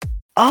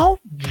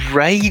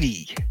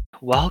Alrighty,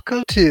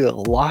 welcome to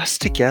Lost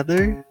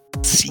Together,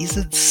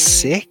 Season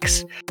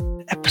 6,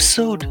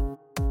 Episode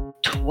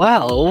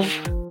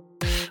 12.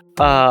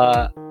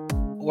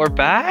 We're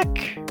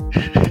back?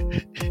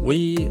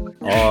 We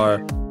are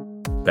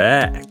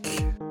back.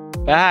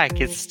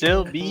 It's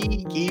still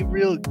me,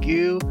 Gabriel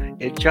Goo,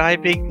 and Jai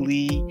Big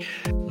Lee.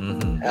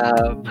 And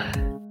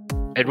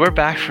we're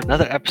back for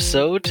another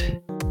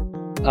episode.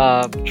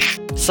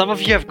 Some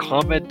of you have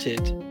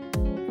commented,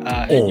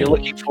 and you're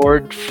looking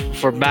forward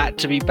for Matt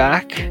to be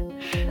back.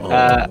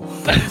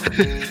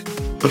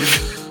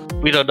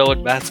 We don't know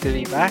when Matt's going to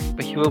be back,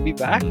 but he will be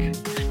back.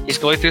 He's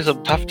going through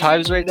some tough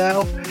times right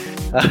now.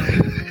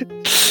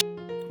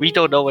 We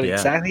don't know what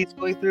exactly he's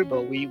going through,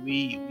 but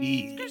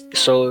we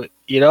so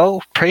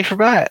pray for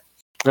Matt.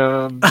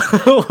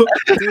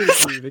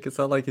 Seriously, make it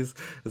sound like his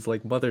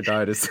like mother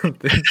died or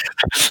something.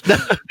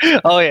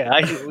 Oh yeah,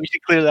 we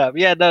should clear that up.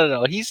 Yeah,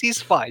 no.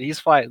 He's fine. He's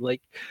fine.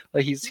 Like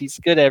he's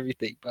good at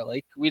everything, but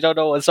like we don't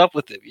know what's up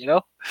with him,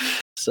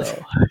 So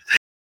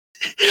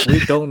we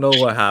don't know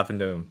what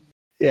happened to him.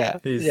 Yeah,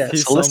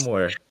 he's so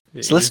somewhere.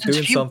 So he's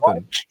doing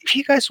something. If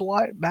you guys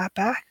want Matt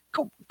back,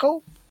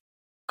 go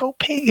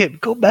ping him.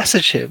 Go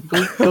message him.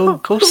 Go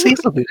say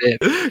something to him.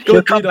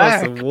 Go tweet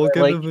us and we'll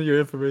give him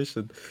your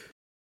information.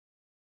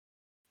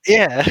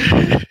 Yeah.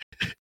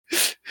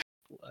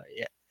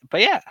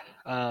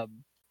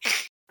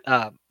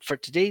 For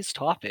today's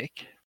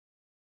topic,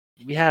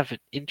 we have an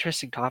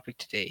interesting topic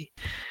today.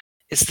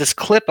 It's this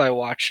clip I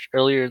watched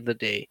earlier in the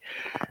day.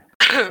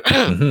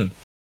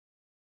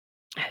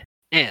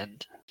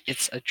 And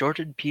it's a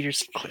Jordan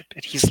Peterson clip,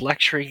 and he's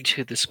lecturing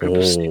to this group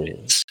of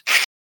students.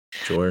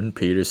 Jordan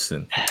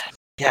Peterson.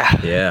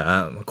 Yeah,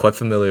 I'm quite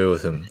familiar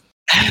with him.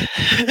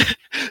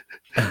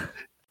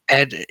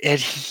 And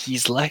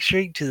he's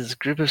lecturing to this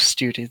group of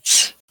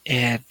students,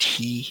 and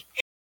he's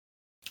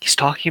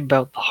talking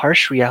about the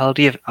harsh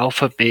reality of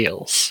alpha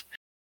males.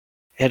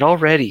 And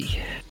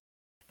already,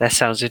 that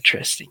sounds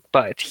interesting.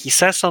 But he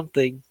says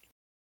something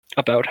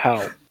about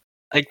how,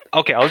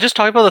 I'll just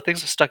talk about the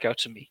things that stuck out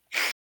to me.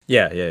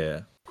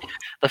 Yeah.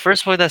 The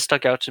first point that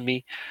stuck out to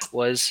me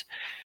was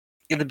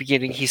in the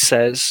beginning. He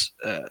says,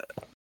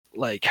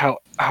 how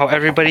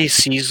everybody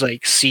sees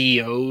like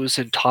CEOs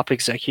and top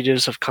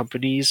executives of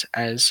companies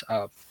as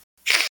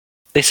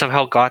they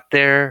somehow got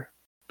there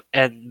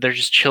and they're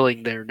just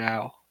chilling there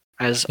now,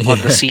 as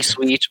on the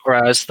C-suite or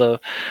as or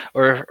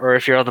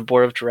if you're on the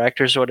board of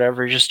directors or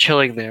whatever, you're just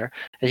chilling there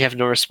and you have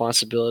no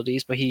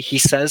responsibilities. But he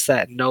says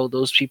that no,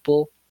 those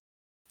people,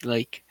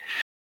 like,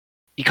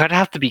 you kind of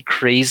have to be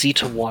crazy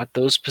to want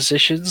those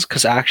positions,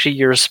 because actually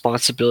your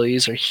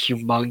responsibilities are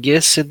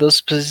humongous in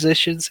those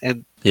positions.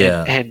 And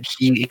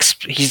he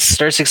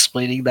starts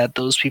explaining that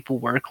those people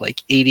work like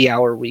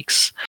 80-hour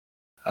weeks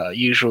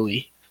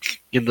usually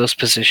in those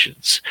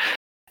positions.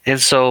 And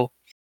so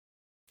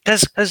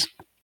as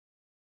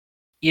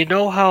you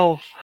know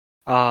how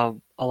a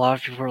lot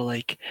of people are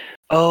like,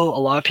 a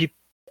lot of people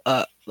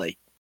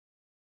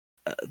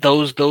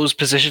those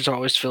positions are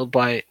always filled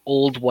by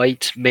old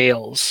white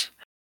males.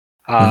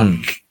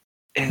 And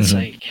it's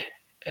like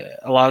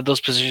a lot of those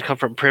positions come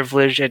from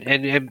privilege, and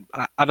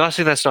I'm not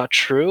saying that's not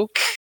true,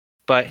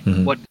 but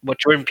what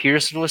Jordan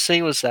Peterson was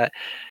saying was that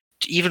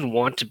to even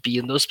want to be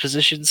in those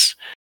positions,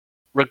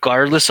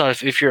 regardless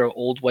of if you're an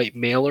old white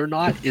male or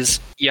not, is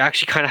you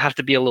actually kind of have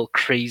to be a little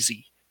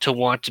crazy to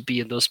want to be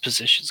in those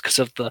positions because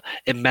of the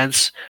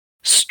immense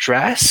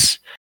stress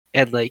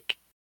and like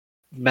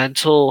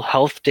mental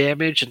health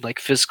damage and like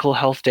physical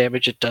health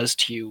damage it does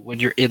to you when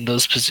you're in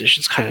those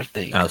positions, kind of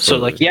thing. Absolutely.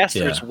 So like, yes,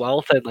 there's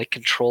wealth and like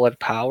control and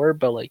power,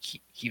 but like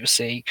he was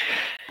saying,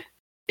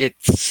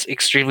 it's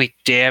extremely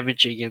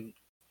damaging, and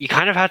you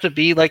kind of have to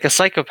be like a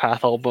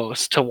psychopath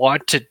almost to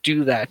want to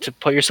do that, to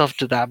put yourself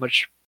into that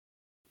much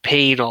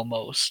pain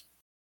almost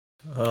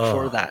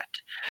for that.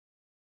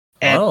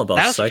 And that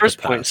was the first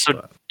point.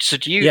 So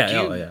do you?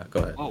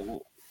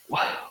 Go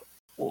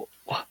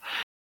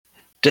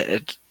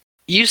ahead.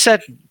 You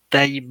said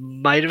that you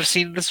might have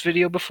seen this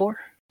video before?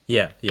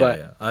 Yeah.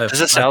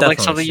 Does it sound like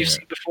something you've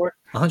seen before?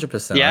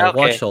 100%. Yeah, I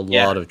watch a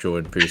lot of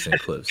Jordan Peterson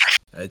clips.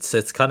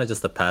 It's kind of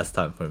just a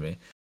pastime for me.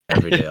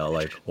 Every day I'll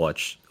like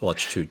watch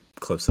 2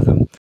 clips of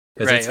him.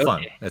 It's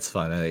fun. It's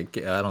fun. I don't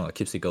know, it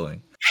keeps you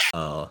going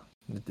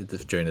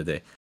during the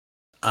day.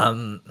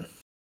 I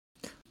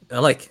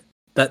like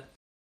that.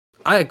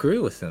 I agree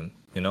with him,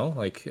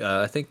 I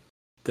think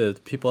the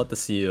people at the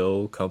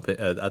CEO company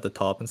at the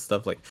top and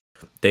stuff, like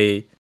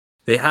they're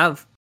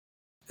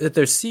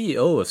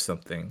CEO of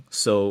something,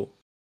 so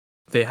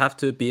they have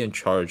to be in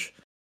charge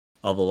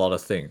of a lot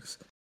of things.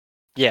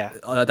 Yeah,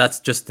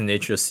 that's just the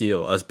nature of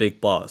CEO as big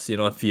boss.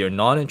 If you're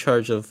not in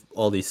charge of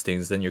all these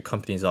things, then your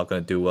company's not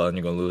going to do well, and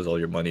you're going to lose all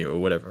your money or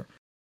whatever.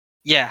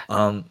 Yeah.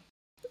 Now,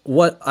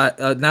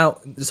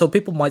 so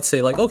people might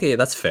say like, okay,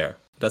 that's fair.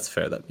 That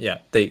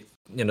they,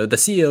 the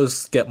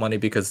CEOs get money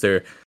because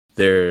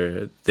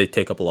they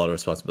take up a lot of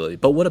responsibility.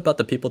 But what about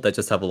the people that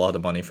just have a lot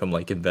of money from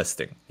like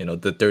investing?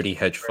 The dirty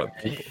hedge fund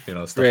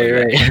people, stuff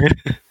like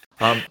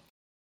that.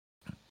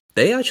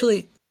 They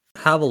actually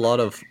have a lot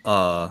of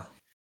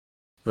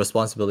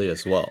responsibility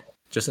as well,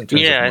 just in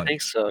terms of money. I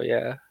think so.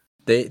 Yeah,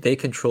 they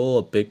control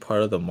a big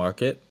part of the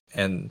market,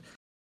 and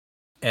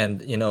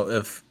you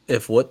know,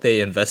 if what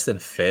they invest in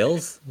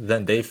fails,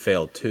 then they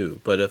fail too.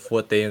 But if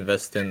what they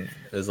invest in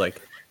is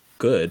like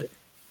good,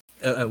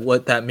 and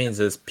what that means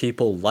is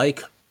people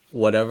like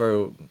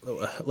whatever,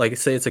 like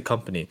say it's a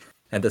company,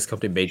 and this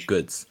company made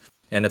goods,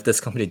 and if this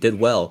company did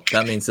well,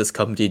 that means this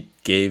company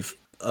gave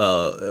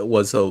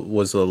was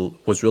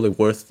really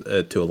worth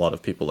to a lot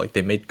of people. Like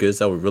they made goods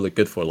that were really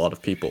good for a lot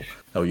of people,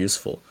 that were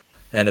useful.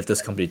 And if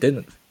this company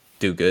didn't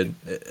do good,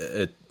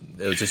 it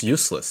was just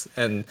useless.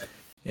 And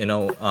you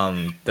know,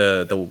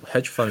 the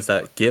hedge funds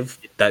that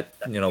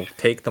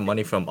take the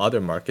money from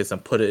other markets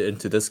and put it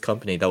into this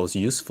company that was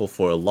useful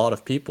for a lot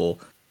of people,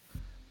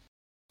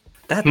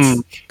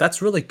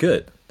 that's really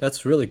good.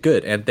 That's really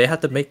good. And they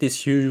have to make these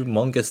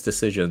humongous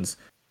decisions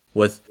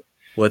with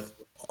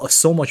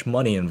so much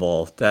money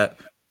involved that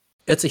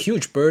it's a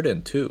huge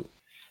burden too.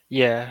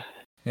 Yeah.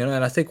 You know,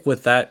 and I think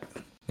with that,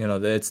 you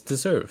know, it's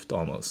deserved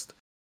almost.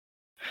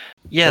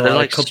 Yeah, so they're I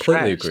like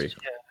completely stressed. agree.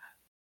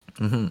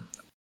 Yeah. Mm-hmm.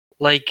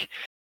 Like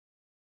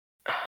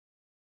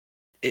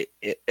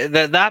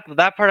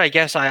that part, I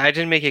guess I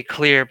didn't make it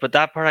clear, but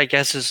that part I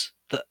guess is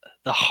the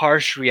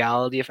harsh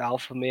reality of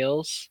alpha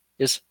males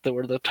is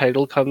where the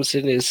title comes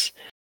in, is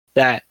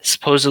that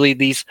supposedly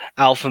these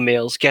alpha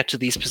males get to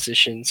these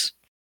positions,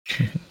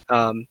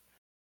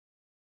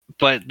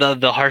 but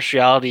the harsh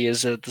reality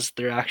is that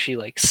they're actually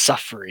like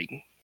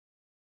suffering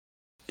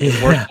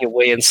and working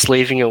away and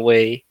slaving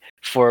away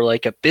for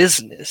like a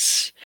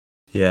business.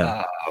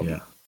 Yeah.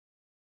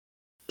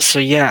 So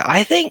yeah,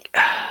 I think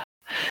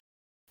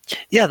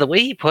the way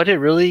he put it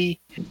really,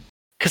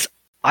 because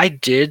I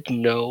did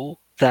know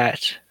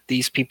that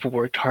these people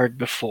worked hard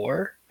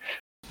before,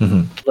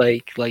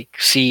 like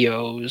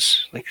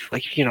CEOs,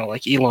 like you know,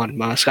 like Elon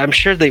Musk. I'm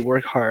sure they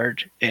work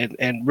hard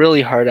and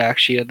really hard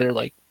actually, and they're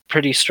like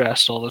pretty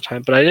stressed all the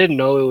time. But I didn't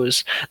know it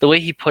was, the way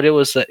he put it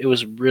was that it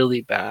was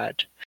really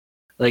bad.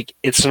 Like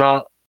it's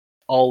not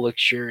all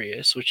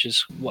luxurious, which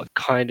is what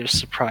kind of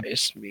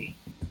surprised me.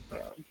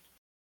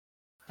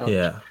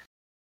 Yeah.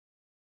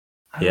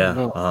 I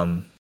don't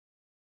know.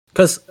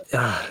 Because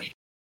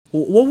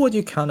what would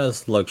you count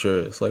as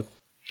luxurious? Like,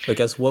 I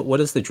guess what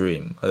is the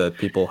dream that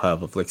people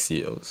have of like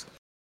CEOs?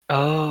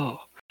 Oh,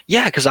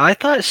 yeah, because I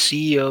thought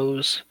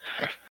CEOs,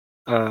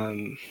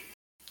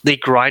 they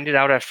grind it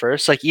out at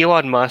first. Like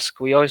Elon Musk,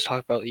 we always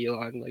talk about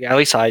Elon. Like at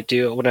least I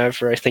do.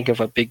 Whenever I think of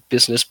a big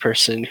business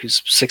person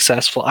who's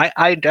successful,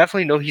 I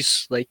definitely know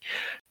he's like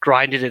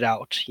grinded it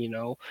out. You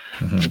know,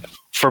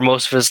 for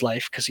most of his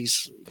life, because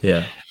he's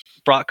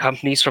brought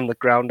companies from the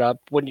ground up.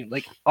 When you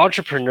like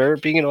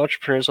being an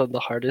entrepreneur is one of the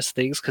hardest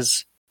things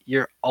because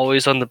you're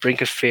always on the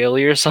brink of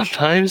failure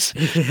sometimes,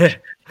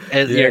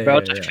 and you're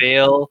about to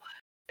fail.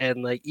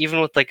 And like even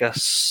with like a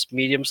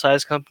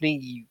medium-sized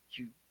company,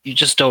 you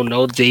just don't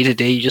know day to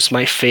day. You just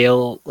might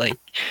fail. Like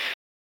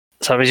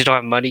sometimes you don't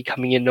have money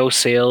coming in, no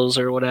sales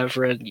or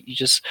whatever, and you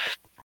just,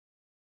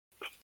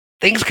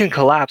 things can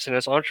collapse. And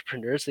as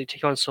entrepreneurs, they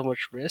take on so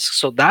much risk.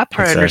 So that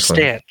part I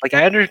understand. Like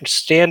I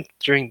understand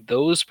during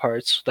those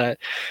parts that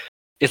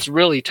it's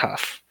really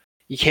tough.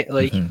 You can't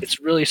like it's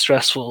really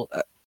stressful.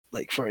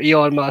 Like for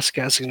Elon Musk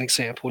as an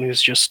example, when he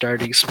was just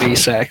starting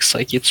SpaceX,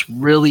 like it's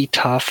really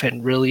tough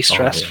and really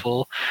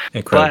stressful.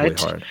 Incredibly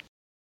hard.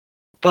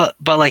 But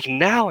like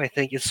now I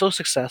think it's so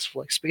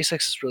successful. Like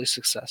SpaceX is really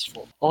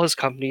successful. All his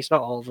companies,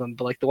 not all of them,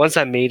 but like the ones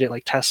that made it,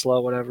 like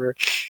Tesla, whatever,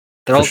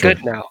 they're all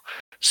good now.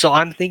 So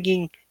I'm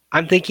thinking,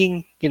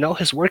 you know,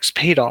 his work's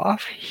paid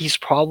off. He's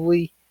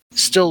probably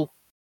still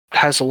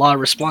has a lot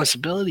of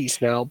responsibilities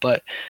now,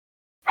 but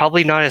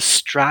probably not as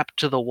strapped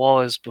to the wall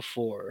as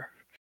before.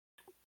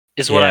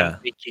 Is what I'm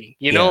thinking.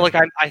 You know, like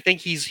I think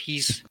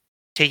he's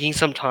taking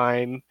some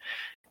time,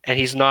 and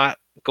he's not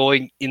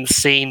going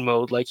insane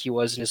mode like he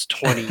was in his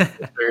 20s and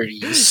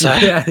 30s.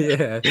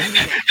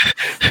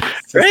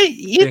 Right?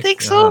 You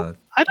think so?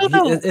 I don't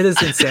know. It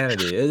is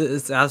insanity.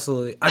 It's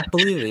absolutely. I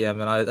believe it. Yeah,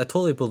 man. I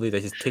totally believe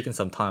that he's taking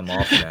some time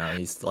off now.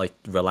 He's like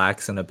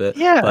relaxing a bit.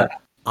 Yeah. But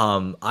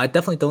I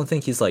definitely don't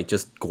think he's like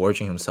just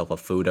gorging himself of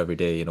food every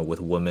day. You know,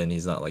 with women,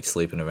 he's not like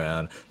sleeping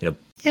around. You know,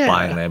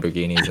 buying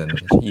Lamborghinis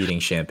and eating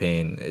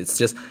champagne.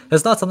 It's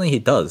not something he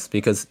does,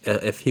 because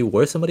if he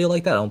were somebody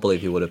like that, I don't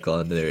believe he would have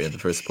gone there in the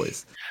first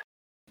place.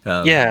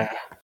 And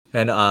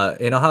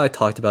you know how I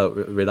talked about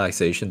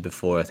relaxation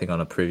before, I think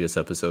on a previous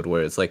episode,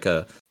 where it's like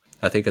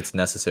I think it's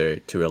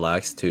necessary to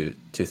relax, to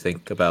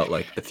think about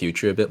like the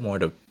future a bit more,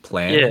 to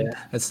plan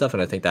and stuff.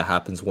 And I think that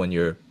happens when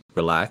you're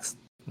relaxed.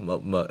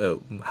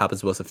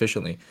 Happens most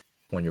efficiently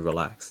when you're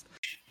relaxed.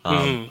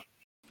 I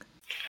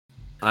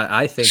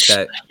think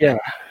that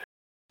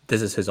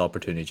this is his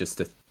opportunity just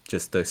to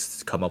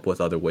come up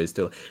with other ways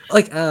to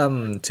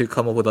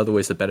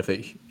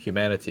benefit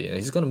humanity, and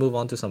he's going to move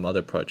on to some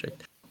other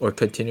project or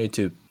continue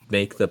to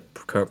make the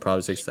current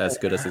projects as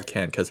good as it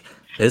can, because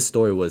his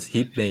story was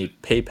he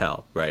made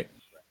PayPal, right?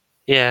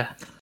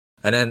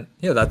 And then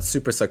that's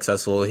super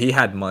successful. He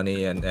had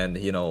money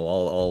and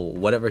all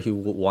whatever he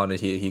wanted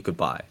he could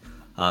buy.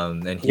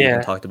 And he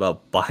even talked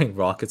about buying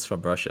rockets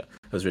from Russia.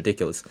 It was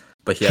ridiculous.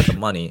 But he had the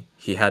money.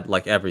 He had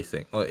like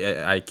everything. Well,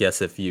 I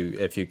guess if you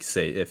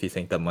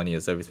think that money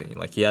is everything,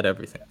 like he had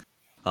everything.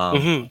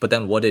 But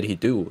then what did he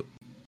do?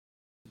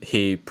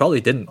 He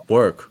probably didn't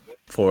work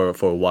for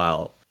a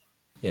while,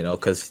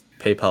 because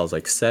PayPal's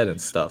like set and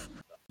stuff.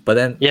 But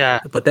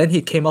then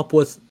he came up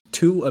with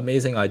two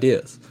amazing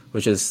ideas,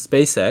 which is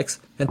SpaceX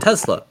and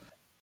Tesla.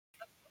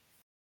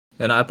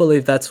 And I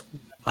believe that's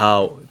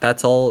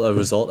all a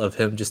result of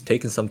him just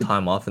taking some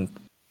time off and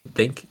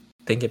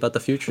thinking about the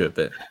future a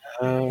bit.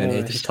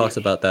 And he talks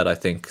about that, I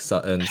think,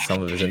 in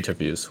some of his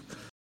interviews.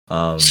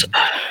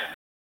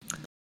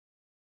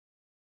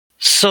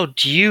 So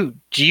do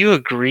you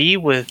agree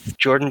with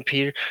Jordan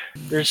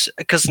Peters?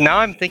 Because now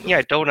I'm thinking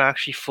I don't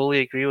actually fully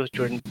agree with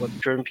what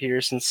Jordan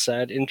Peterson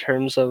said in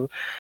terms of,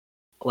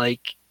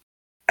 like,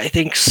 I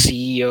think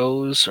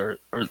CEOs or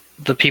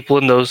the people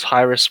in those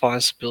high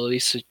responsibility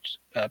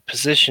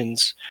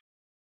positions,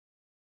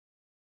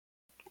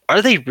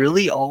 are they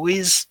really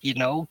always,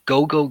 go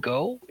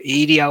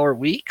 80-hour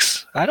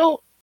weeks? I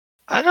don't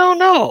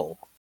know.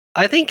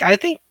 I think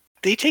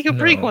they take a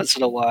break once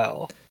in a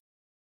while.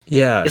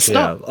 Yeah, it's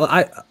not.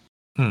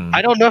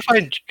 I don't know if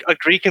I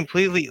agree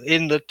completely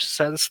in the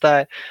sense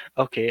that,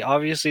 okay,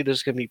 obviously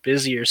there's going to be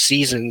busier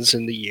seasons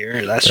in the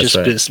year. That's just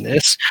right.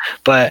 Business.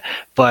 But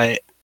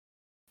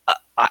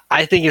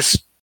I think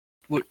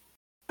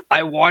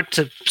I want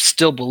to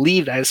still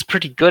believe that it's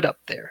pretty good up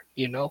there.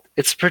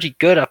 It's pretty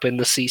good up in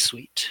the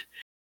C-suite.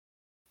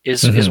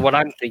 Is what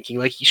I'm thinking.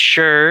 Like,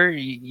 sure,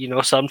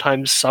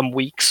 sometimes some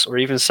weeks or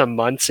even some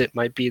months it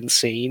might be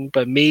insane,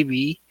 but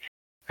maybe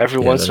every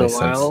once in a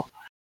while. Sense.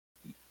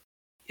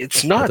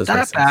 It's not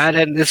that bad,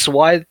 and it's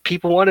why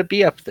people want to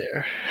be up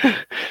there.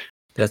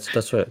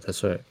 That's right.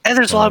 And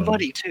there's a lot of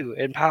money too,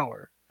 and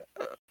power.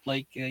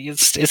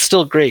 It's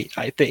still great,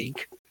 I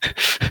think.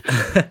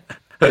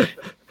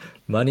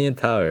 Money and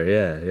power,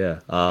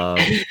 yeah.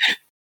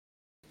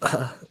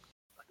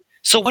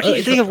 So, what do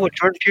you think of what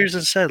Jordan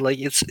Peterson said? Like,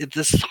 it's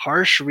this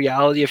harsh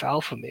reality of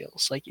alpha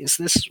males. Like, is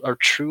this a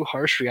true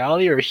harsh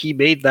reality, or he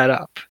made that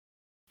up?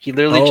 He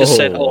literally just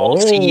said, all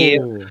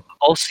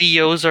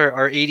CEOs are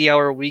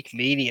 80-hour week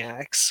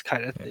maniacs,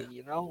 kind of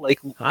thing, Like,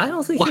 I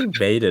don't think he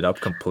made it up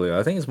completely.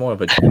 I think it's more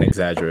of an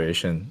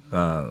exaggeration.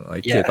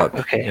 Like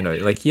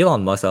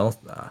Elon Musk,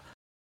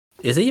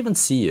 is he even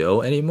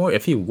CEO anymore?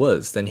 If he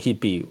was, then he'd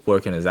be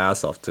working his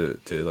ass off to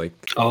do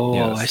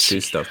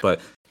stuff. But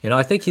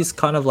I think he's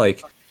kind of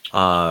like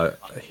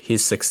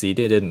he's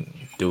succeeded in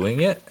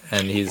doing it,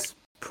 and he's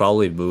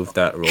probably moved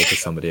that role to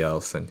somebody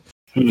else, and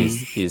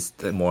he's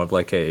more of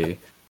like an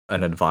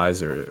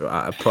advisor,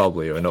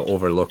 probably, or an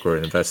overlooker or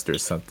investor or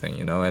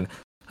something, and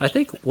I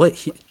think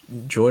what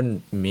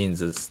Jordan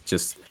means is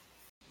just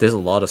there's a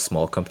lot of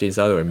small companies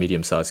out there, or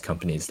medium-sized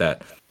companies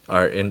that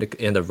are in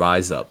the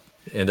rise up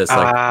in this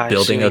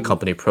building a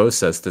company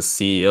process. The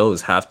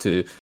CEOs have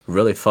to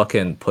really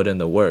fucking put in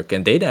the work,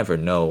 and they never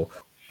know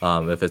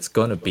if it's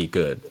gonna be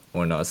good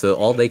or not, so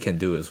all they can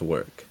do is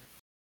work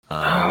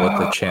with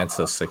the chance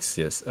of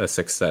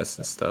success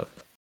and stuff.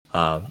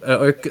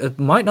 Or it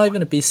might not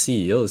even be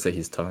CEOs that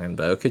he's talking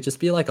about. It could just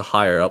be like a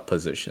higher up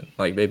position,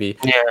 like maybe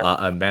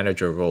a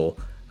manager role.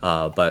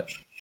 But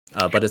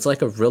it's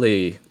like a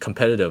really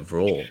competitive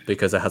role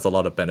because it has a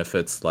lot of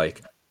benefits,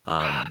 like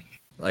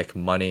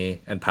money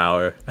and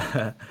power.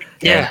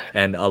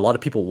 and a lot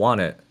of people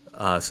want it.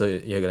 So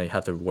you're gonna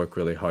have to work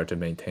really hard to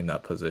maintain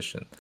that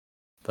position.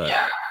 But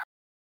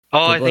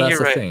I think you're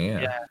right. Thing,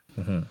 yeah.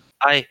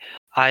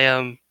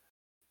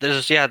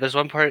 There's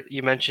one part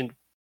you mentioned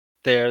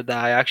there that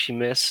I actually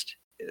missed.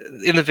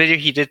 In the video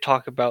he did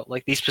talk about,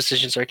 like, these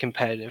positions are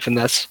competitive, and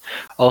that's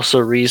also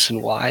a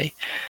reason why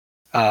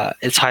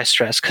it's high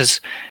stress,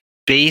 because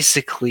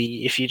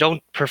basically if you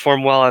don't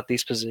perform well at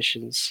these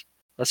positions,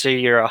 let's say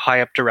you're a high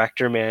up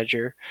director,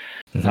 manager,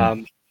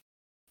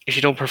 if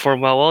you don't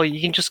perform well,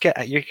 you're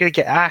gonna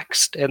get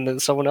axed, and then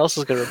someone else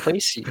is gonna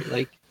replace you,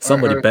 like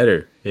somebody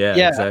better. Yeah,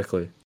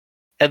 exactly.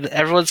 And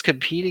everyone's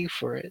competing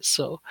for it,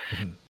 so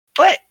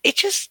but it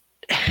just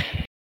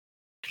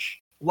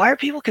why are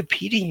people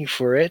competing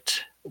for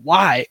it?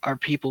 Why are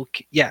people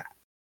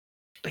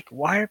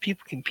why are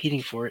people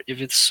competing for it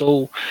if it's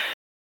so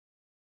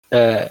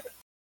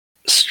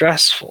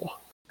stressful?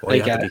 Well,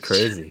 you have to be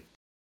crazy.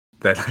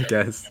 Then I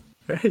guess.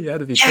 You have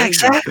to be crazy. Yeah,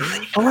 exactly.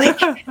 But like,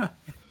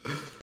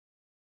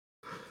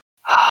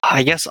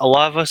 I guess a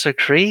lot of us are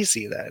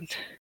crazy then.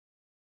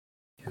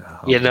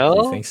 Do you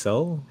think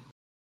so?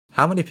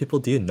 How many people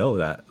do you know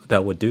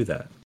that would do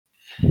that?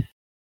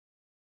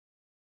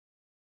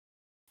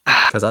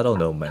 Because I don't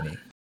know many.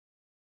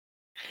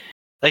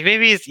 Like,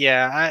 maybe it's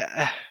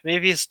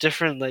maybe it's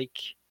different. Like,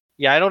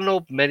 I don't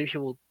know many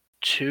people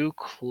too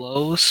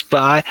close,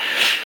 but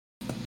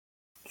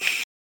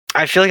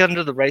I feel like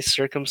under the right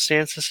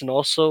circumstances, and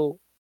also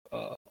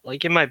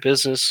like in my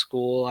business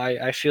school,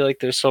 I feel like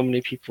there's so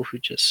many people who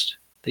just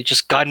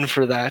gun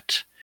for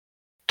that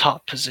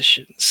top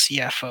positions,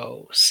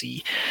 CFO,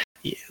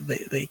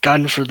 they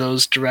gun for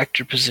those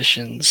director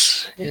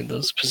positions and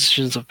those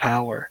positions of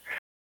power,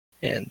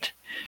 and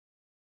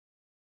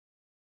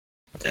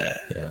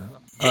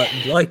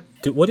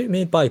what do you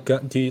mean by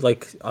gun? Do you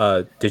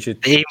did you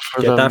get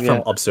that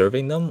from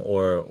observing them,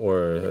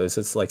 or is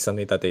this like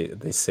something that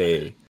they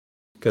say?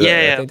 Because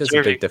I think there's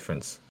a big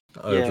difference.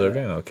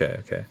 Observing,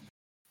 okay.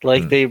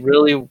 Like they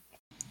really,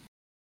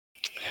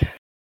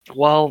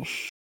 well,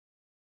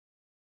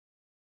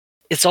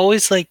 it's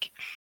always like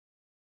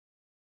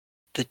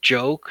the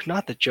joke,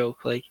 not the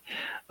joke, like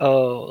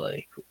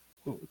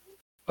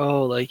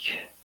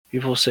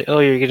people say, oh,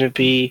 you're gonna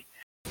be,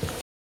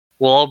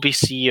 we'll all be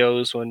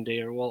CEOs one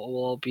day, or we'll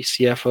all be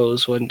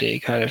CFOs one day,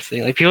 kind of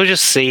thing. Like people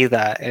just say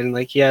that, and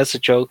like, yeah, it's a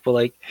joke, but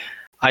like,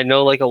 I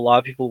know like a lot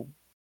of people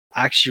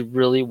actually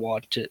really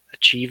want to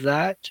achieve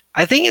that.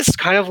 I think it's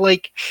kind of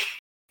like,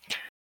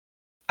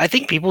 I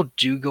think people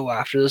do go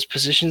after those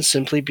positions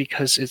simply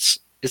because it's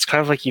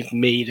kind of like you've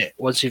made it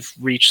once you've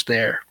reached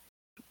there.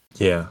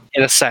 Yeah.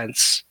 In a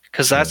sense,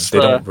 because that's they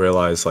don't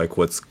realize like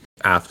what's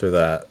after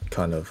that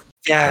kind of.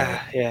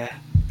 Yeah.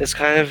 It's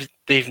kind of,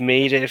 they've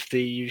made it if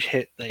they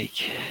hit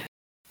like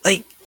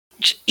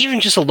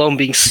even just alone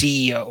being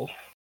CEO.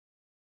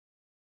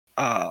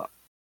 A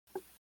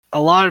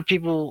lot of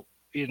people,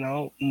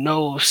 know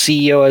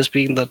CEO as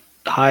being the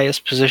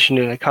highest position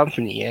in a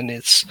company, and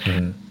it's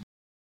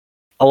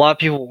a lot of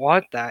people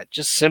want that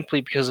just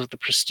simply because of the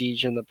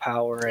prestige and the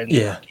power and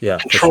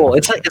control. Sure.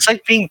 It's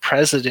like being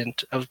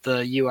president of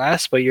the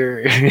U.S., but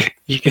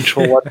you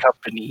control one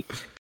company.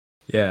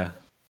 Yeah.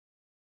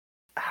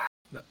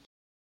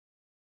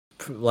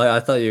 Like I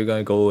thought you were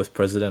gonna go with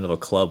president of a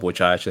club,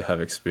 which I actually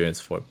have experience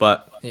for,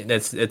 but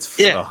it's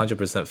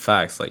 100%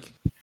 facts. Like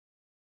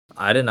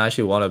I didn't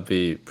actually want to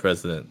be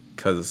president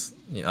because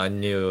I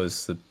knew it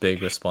was a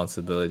big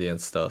responsibility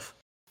and stuff.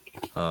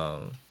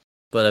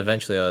 But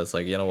eventually I was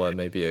like, you know what,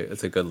 maybe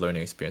it's a good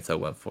learning experience. I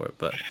went for it,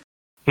 but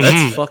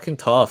that's fucking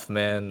tough,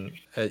 man.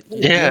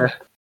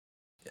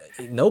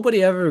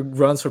 Nobody ever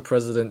runs for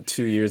president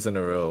 2 years in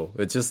a row.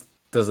 It just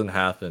doesn't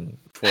happen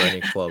for any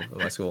club in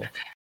my school.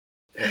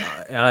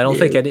 And I don't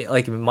think any,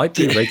 like, it might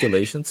be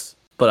regulations,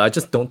 but I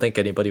just don't think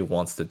anybody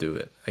wants to do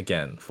it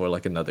again for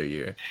like another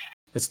year.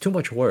 It's too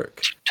much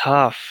work.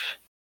 Tough.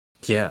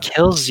 Yeah.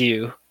 Kills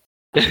you.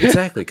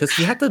 Exactly, because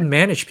you have to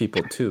manage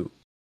people too.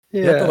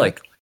 You have to like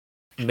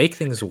make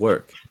things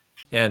work,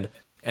 and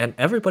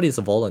everybody's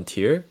a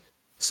volunteer,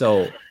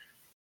 so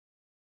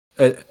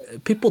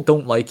people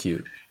don't like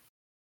you.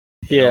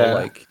 You know,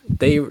 like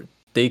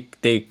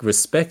they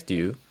respect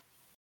you,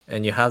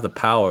 and you have the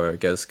power, I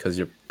guess, because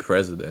you're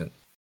president.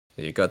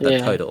 You got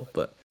that title,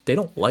 but they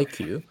don't like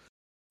you,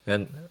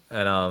 and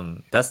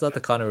that's not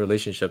the kind of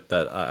relationship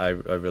that I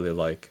really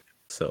like.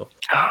 So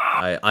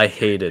I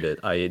hated it.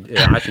 I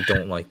actually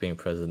don't like being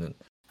president,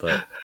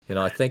 but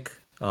I think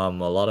a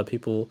lot of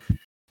people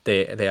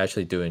they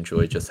actually do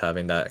enjoy just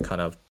having that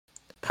kind of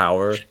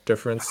power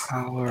difference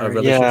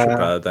relationship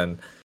rather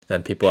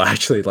than people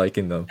actually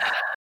liking them.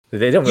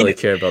 They don't really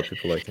care about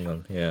people liking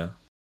them.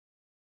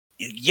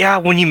 Yeah,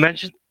 when you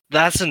mentioned,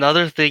 that's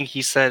another thing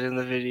he said in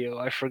the video.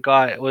 I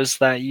forgot. It was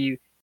that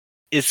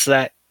it's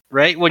that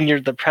right when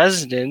you're the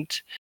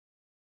president,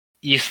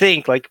 you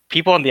think like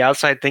people on the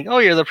outside think, oh,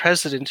 you're the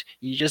president.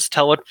 You just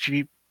tell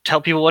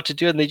people what to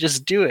do, and they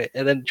just do it.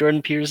 And then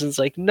Jordan Peterson's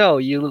like, no,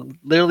 you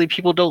literally,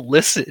 people don't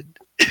listen.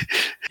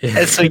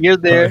 And so you're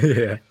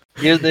there.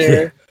 You're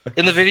there.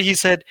 In the video, he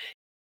said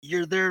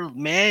you're there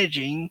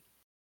managing,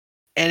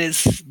 and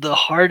it's the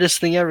hardest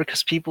thing ever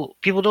because people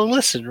don't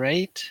listen,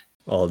 right?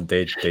 Oh,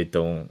 they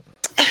don't.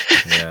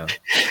 Yeah.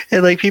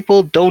 And like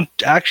people don't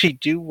actually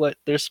do what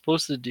they're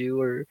supposed to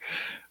do or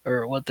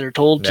what they're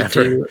told to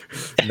do.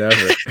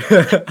 Never.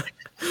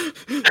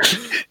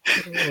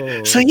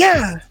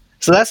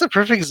 So that's a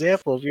perfect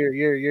example of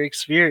your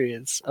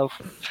experience of,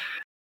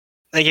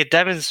 like, it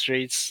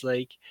demonstrates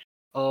like,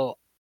 oh,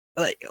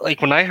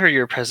 like when I heard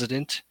you're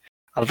president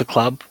of the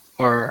club,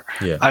 or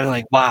I'm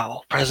like,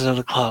 wow, president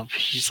of the club,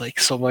 he's like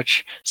so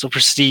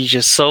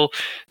prestigious, so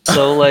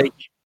like,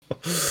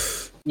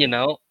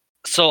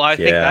 so I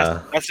think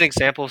that's an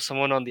example of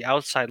someone on the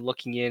outside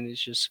looking in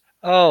is just,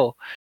 oh,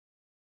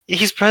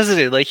 he's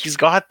president, like he's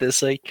got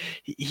this, like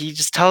he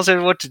just tells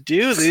everyone what to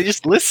do, they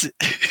just listen.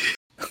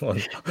 no.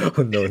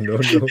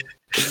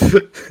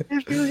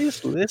 If you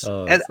just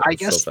listen, and I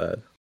guess so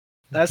bad.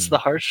 That's the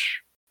harsh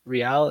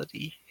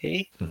reality,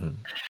 hey?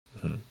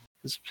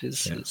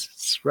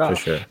 It's rough.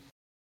 For sure.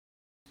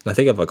 I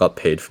think if I got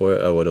paid for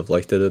it, I would have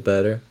liked it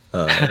better.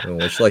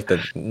 Which, like,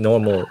 the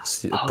normal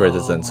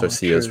presidents or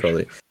CEOs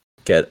probably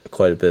get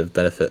quite a bit of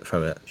benefit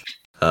from it.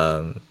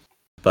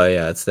 But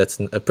yeah, that's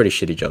a pretty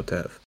shitty job to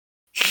have.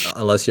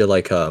 Unless you're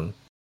like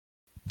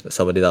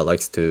somebody that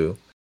likes to,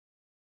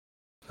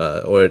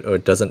 or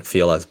doesn't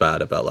feel as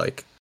bad about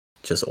like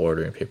just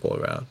ordering people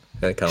around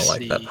and kind of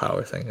like that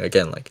power thing.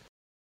 Again, like,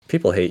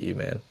 people hate you,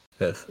 man.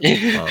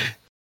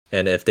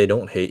 And if they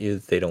don't hate you,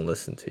 they don't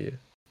listen to you.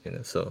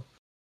 So,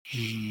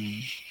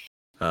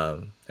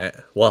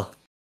 well,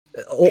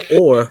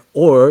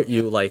 or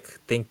you like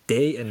think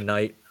day and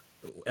night,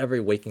 every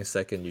waking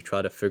second, you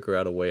try to figure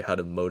out a way how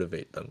to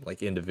motivate them,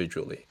 like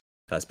individually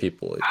as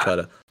people. You try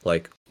to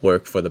like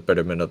work for the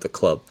betterment of the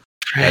club,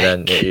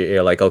 and then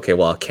you're like, okay,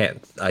 well,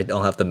 I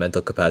don't have the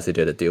mental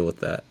capacity to deal with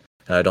that.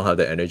 And I don't have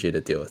the energy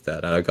to deal with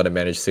that. And I got to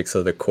manage 6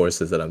 other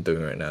courses that I'm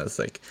doing right now. It's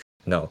like,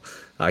 no,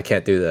 I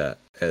can't do that.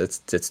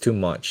 It's too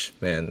much,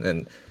 man.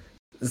 And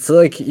it's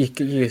like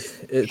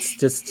it's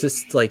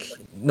just like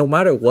no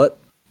matter what,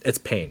 it's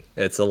pain.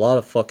 It's a lot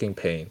of fucking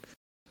pain,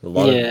 a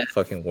lot of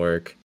fucking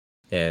work,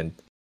 and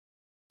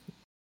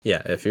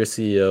yeah, if you're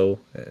CEO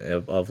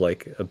of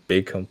like a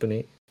big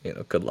company,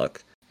 good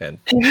luck. And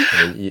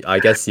I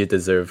guess you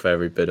deserve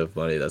every bit of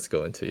money that's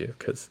going to you,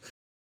 because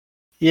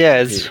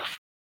it's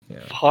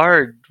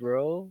hard,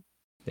 bro.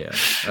 Yeah,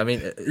 I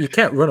mean, you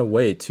can't run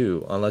away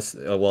too, unless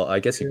well, I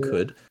guess you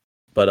could,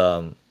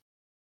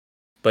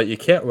 but you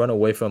can't run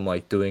away from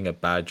like doing a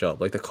bad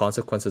job. Like the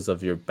consequences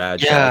of your bad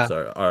jobs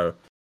are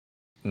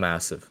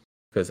massive.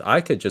 Because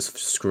I could just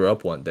screw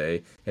up one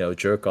day,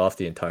 jerk off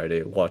the entire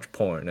day, watch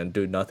porn, and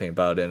do nothing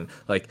about it. And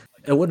like,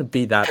 it wouldn't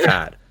be that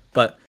bad.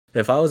 But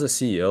if I was a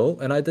CEO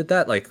and I did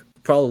that, like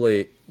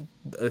probably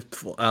I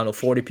don't know,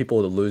 40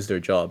 people would lose their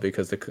job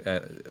because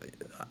I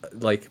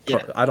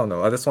don't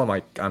know. That's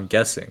why I'm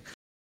guessing.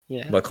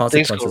 Yeah, but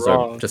consequences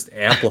are just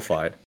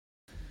amplified.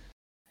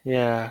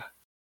 Yeah.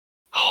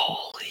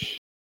 Holy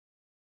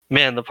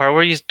man, the part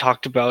where you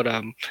talked about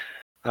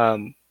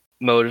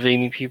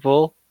motivating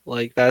people,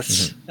 like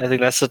that's I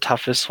think that's the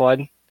toughest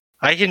one.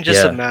 I can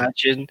just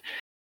imagine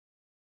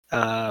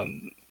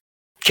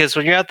because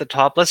when you're at the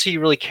top, let's say you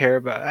really care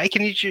about it, I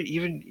can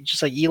even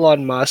just like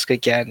Elon Musk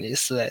again,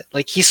 is that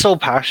like he's so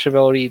passionate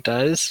about what he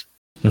does,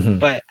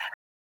 but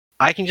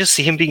I can just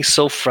see him being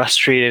so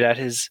frustrated at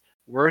his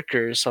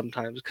workers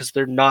sometimes because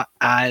they're not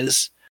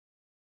as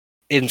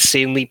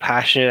insanely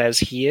passionate as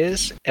he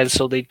is, and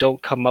so they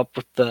don't come up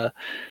with the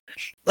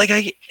like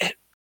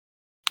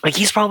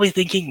he's probably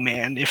thinking,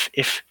 man,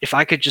 if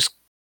I could just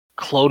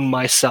clone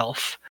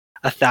myself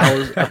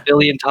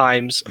 1,000,000,000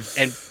 times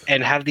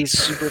and have these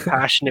super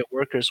passionate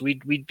workers,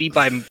 we'd be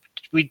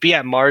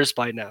at Mars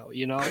by now,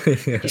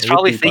 He's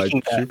probably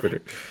thinking that.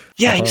 Jupiter.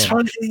 Yeah, he's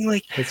probably thinking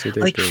like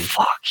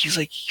fuck, he's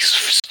like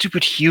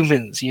stupid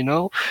humans,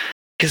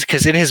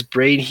 Because in his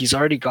brain, he's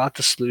already got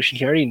the solution.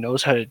 He already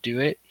knows how to do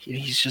it.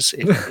 He's just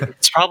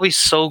it's probably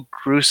so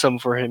gruesome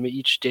for him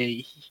each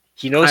day.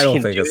 He knows. I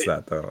don't think it's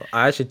that though.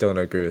 I actually don't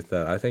agree with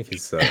that. I think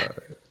he's.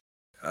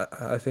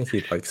 I think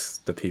he likes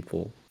the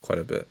people quite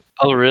a bit.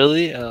 Oh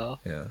really? Oh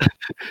yeah.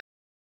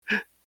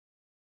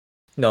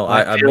 No, Well,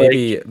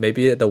 I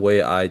maybe the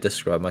way I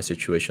describe my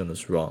situation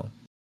is wrong.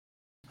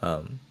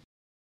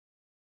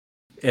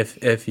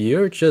 If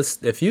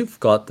you've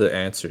got the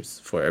answers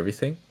for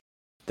everything,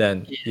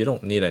 then you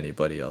don't need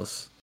anybody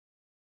else.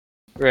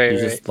 Right. You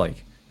just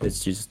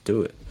you just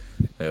do it.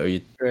 Or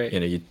you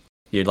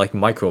like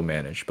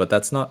micromanage, but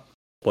that's not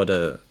what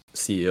a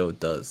CEO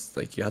does.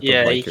 Like you have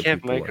to like you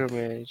can't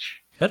micromanage.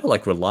 You have to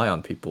like rely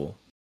on people.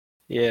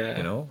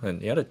 Yeah.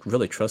 And you have to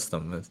really trust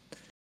them.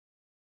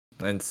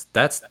 And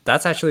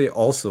that's actually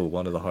also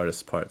one of the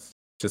hardest parts.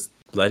 Just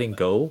letting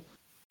go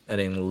and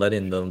then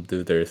letting them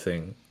do their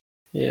thing.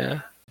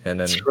 Yeah. And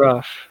then it's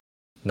rough.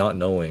 Not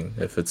knowing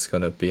if it's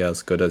gonna be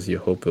as good as you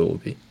hope it will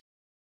be.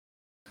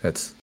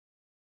 That's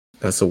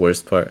the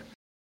worst part.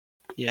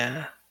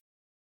 Yeah.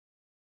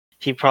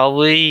 He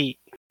probably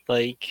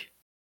I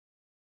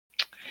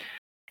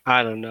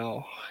don't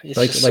know.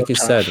 It's like you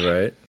said,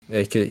 right?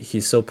 Like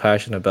he's so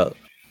passionate about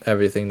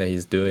everything that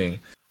he's doing.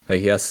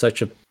 Like he has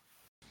such a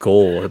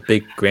goal, a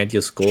big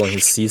grandiose goal, and he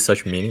sees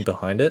such meaning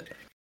behind it.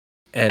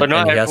 But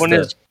not everyone in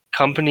his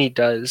company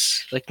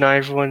does. Like not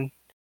everyone.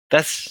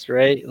 That's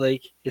right.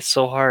 Like it's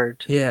so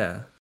hard.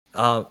 Yeah.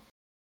 But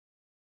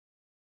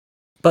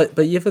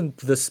even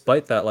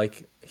despite that,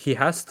 like he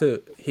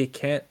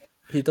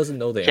doesn't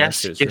know the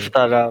answers. He has to give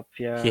that up.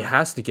 Yeah. He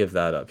has to give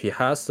that up. He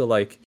has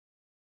to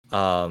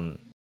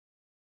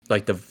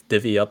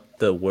divvy up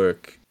the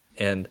work,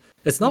 and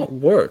it's not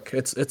work.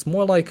 It's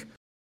more like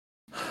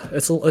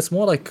it's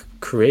more like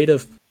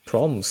creative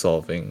problem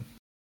solving.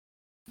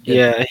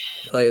 Yeah.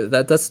 Like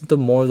that's the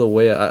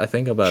way I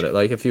think about it.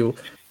 Like if you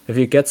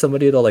get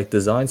somebody to like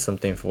design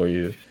something for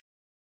you,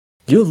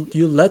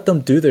 you let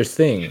them do their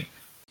thing,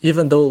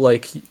 even though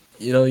like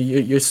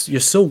you're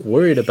so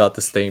worried about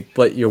this thing,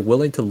 but you're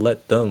willing to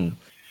let them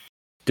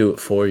do it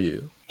for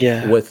you.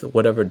 Yeah. With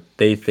whatever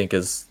they think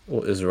is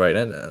right.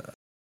 And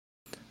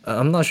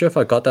I'm not sure if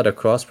I got that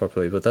across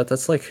properly, but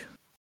that's like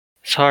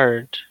it's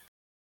hard.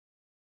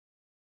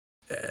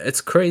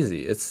 It's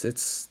crazy.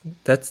 It's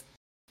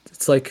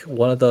like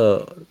one of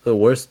the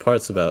worst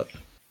parts about.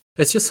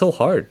 It's just so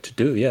hard to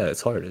do. Yeah,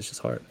 it's hard. It's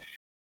just hard.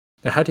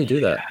 And how do you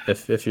do that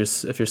if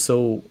you're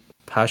so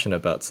passionate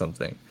about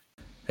something,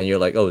 and you're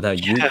like, oh, now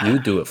you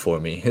do it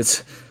for me?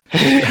 It's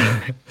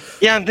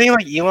yeah, I'm thinking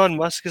like Elon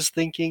Musk is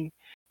thinking,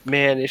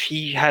 man, if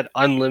he had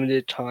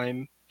unlimited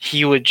time,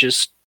 he would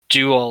just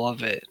do all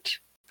of it,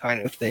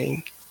 kind of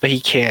thing. But he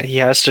can't. He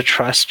has to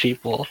trust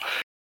people,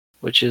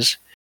 which is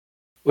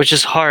which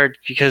is hard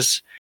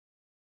because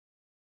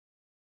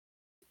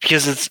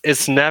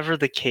it's never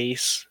the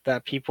case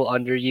that people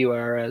under you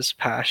are as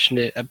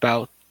passionate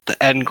about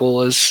the end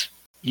goal as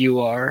you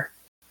are,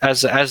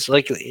 as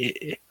like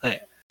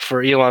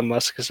for Elon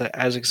Musk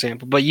as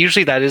example. But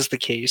usually that is the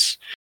case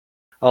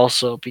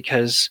also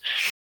because,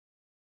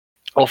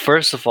 well,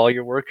 first of all,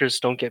 your workers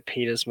don't get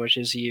paid as much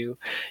as you.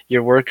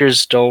 Your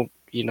workers don't,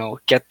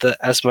 get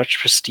as much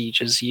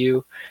prestige as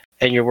you,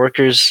 and your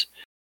workers.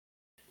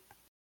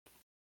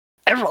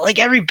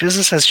 Every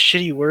business has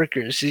shitty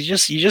workers.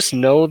 You just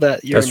know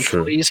that your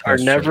employees are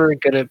never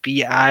gonna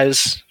be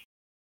as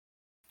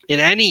in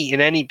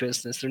any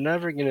business. They're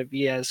never gonna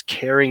be as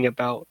caring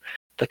about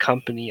the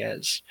company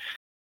as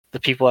the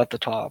people at the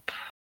top.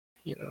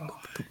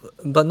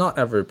 But not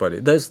everybody.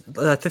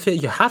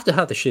 You have to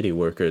have the shitty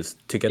workers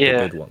to get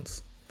the good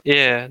ones.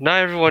 Yeah,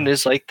 not everyone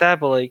is like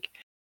that, but like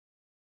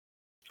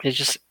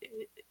that's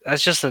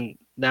just a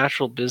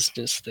natural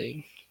business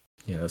thing.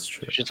 Yeah, that's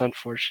true. Which is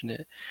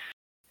unfortunate.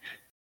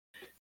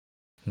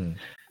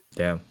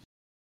 Damn.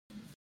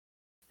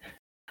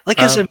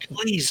 Like as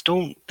employees,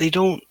 they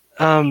don't.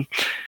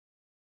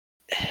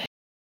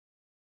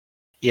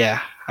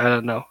 Yeah, I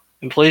don't know.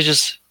 Employees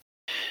just.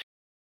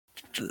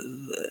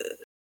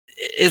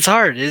 It's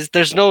hard.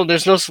 There's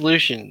no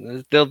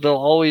solution. They'll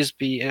always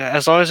be,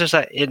 as long as there's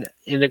that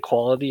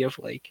inequality of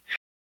like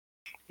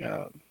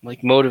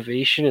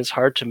motivation. It's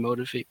hard to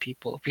motivate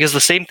people because the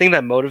same thing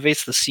that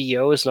motivates the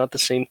CEO is not the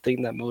same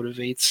thing that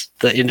motivates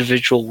the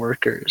individual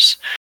workers.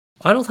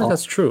 I don't think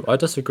that's true. I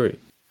disagree.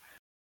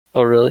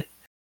 Oh, really?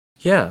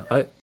 Yeah,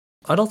 I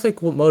don't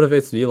think what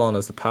motivates Elon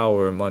is the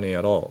power or money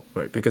at all,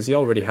 right? Because he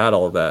already had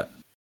all that.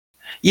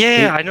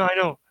 Yeah, I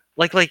know.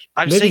 Like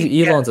I'm maybe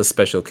saying, Elon's a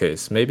special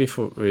case. Maybe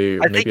you're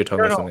talking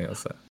about something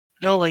else.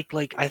 No,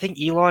 like I think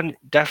Elon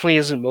definitely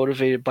isn't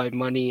motivated by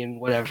money and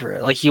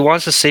whatever. Like he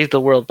wants to save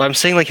the world, but I'm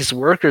saying like his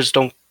workers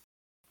don't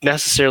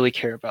necessarily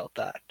care about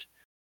that.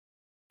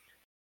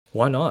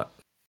 Why not?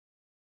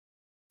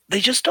 They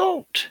just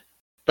don't.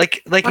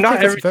 Like I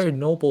think it's very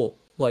noble.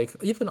 Like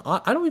even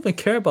I don't even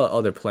care about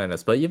other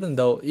planets, but even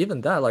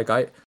that, like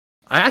I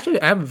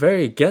actually am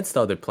very against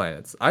other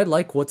planets. I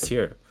like what's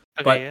here.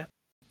 Okay, but yeah.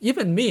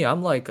 Even me,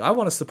 I'm like, I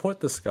want to support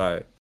this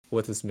guy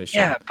with his mission.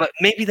 Yeah, but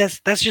maybe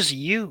that's just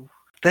you.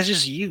 That's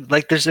just you.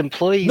 Like there's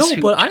employees. No,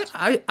 but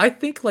I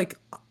think like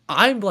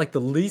I'm like the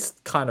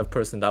least kind of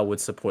person that would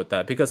support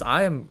that because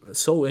I am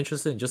so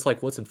interested in just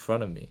like what's in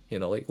front of me,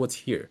 like what's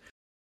here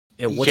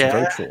and what's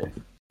virtual.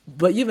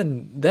 But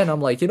even then,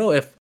 I'm like,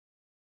 if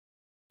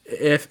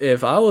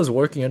I was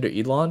working under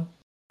Elon,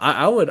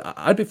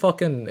 I'd be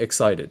fucking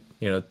excited,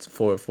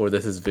 for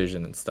this his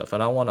vision and stuff,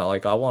 and I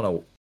wanna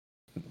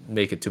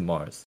make it to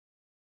Mars.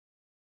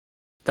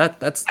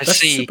 That's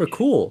super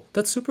cool.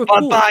 That's super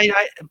cool.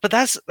 But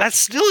that's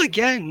still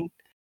again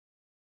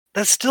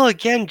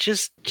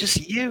just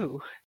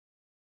you.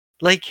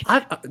 Like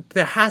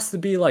there has to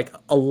be like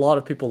a lot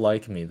of people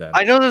like me then.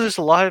 I know that there's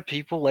a lot of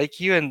people like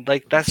you, and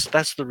like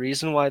that's the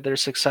reason why they're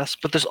successful.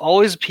 But there's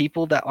always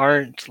people that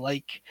aren't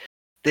like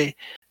they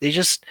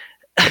just.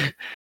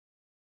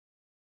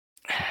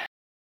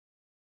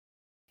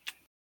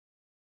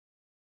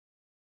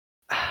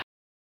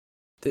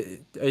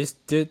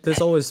 There's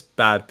always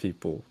bad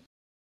people.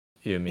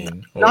 You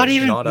mean not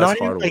as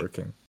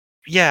hardworking? Like,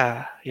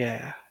 yeah.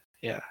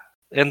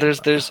 And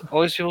there's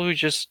always people who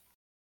just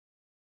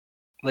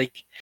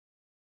like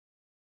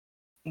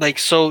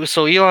so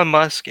Elon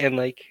Musk and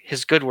like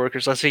his good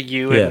workers. Let's say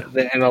you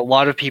and a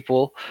lot of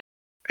people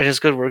and his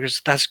good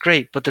workers. That's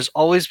great, but there's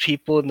always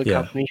people in the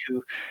company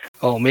who,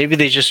 maybe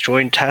they just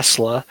joined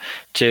Tesla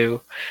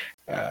to.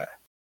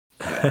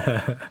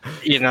 To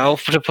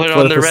put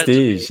on their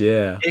prestige,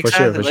 resume.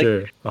 Exactly. For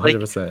sure,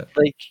 100%.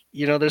 Like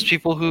there's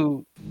people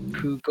who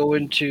go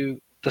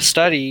into the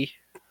study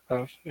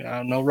of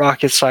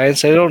rocket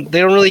science. They don't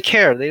really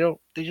care. They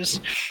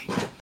just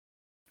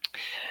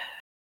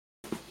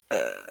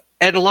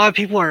and a lot of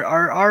people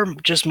are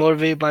just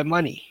motivated by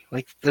money.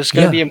 Like there's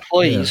gonna be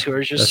employees who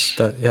are just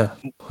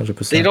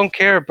 100%. They don't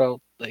care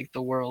about like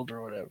the world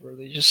or whatever.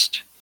 They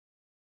just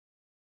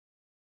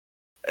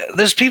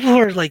there's people who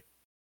are like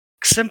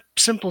simple.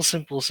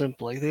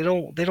 Like they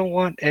don't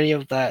want any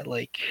of that.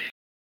 Like,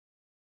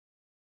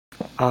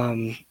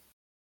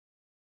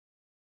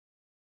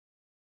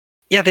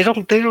 they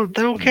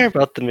don't care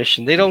about the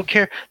mission. They don't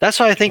care. That's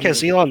why I think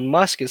as Elon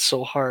Musk is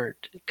so hard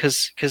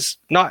because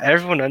not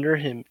everyone under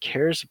him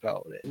cares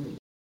about it.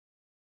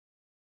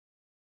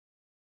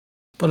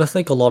 But I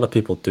think a lot of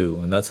people do,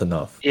 and that's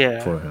enough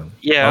for him.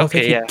 Yeah, I don't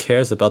think he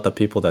cares about the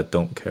people that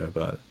don't care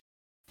about it.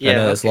 Yeah,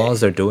 and as long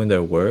as they're doing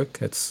their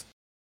work, it's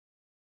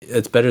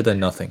better than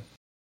nothing.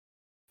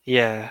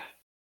 Yeah.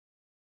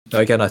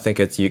 Again, I think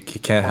it's you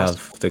can't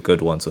have the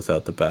good ones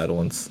without the bad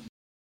ones.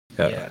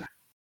 Yeah.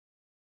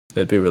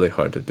 It'd be really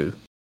hard to do.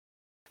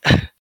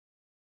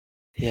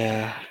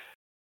 Yeah.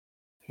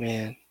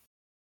 Man.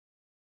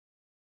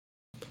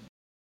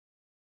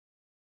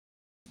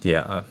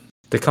 Yeah.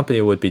 The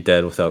company would be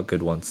dead without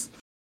good ones.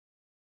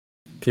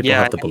 People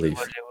have to believe.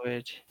 It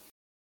would.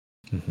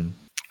 Mm-hmm.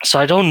 So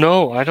I don't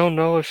know. I don't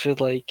know if it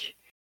like.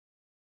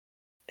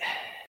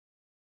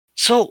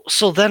 So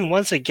then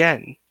once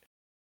again,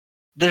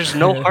 there's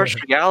no harsh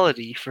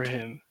reality for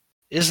him,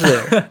 is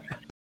there?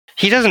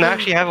 He doesn't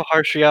actually have a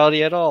harsh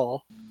reality at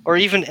all, or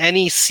even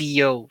any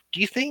CEO. Do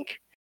you think?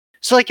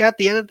 So like at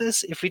the end of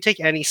this, if we take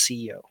any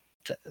CEO,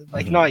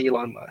 like not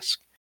Elon Musk,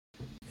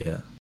 yeah,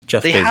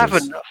 Jeff they Bezos. have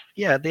enough.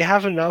 Yeah, they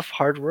have enough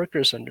hard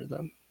workers under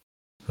them.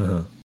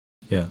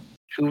 Yeah.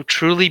 Who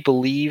truly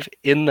believe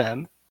in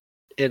them,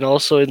 and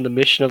also in the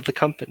mission of the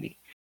company.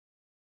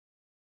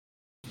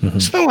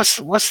 So then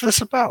what's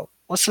this about?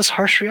 What's this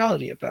harsh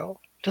reality about?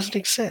 It doesn't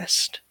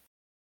exist.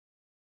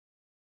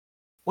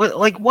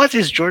 What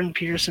is Jordan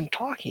Peterson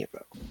talking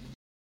about?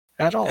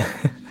 At all.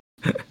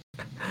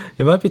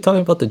 You might be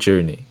talking about the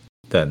journey,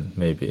 then,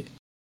 maybe.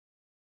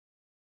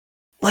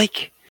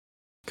 Like...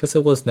 Because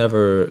it was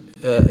never...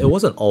 it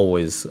wasn't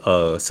always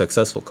a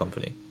successful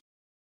company.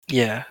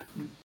 Yeah.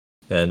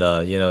 And,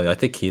 I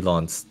think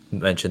Elon's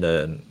mentioned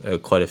in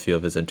quite a few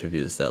of his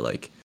interviews that,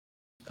 like,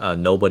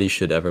 nobody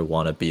should ever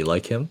want to be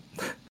like him.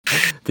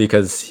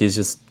 Because he's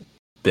just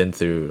been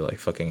through, like,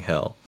 fucking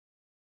hell.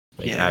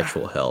 Like,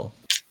 actual hell.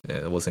 And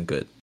it wasn't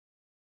good.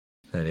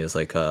 And he was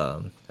like,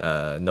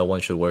 no one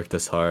should work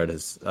this hard.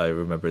 As I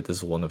remember, this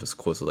is one of his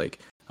quotes, like,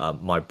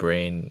 my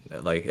brain,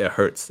 like, it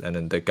hurts. And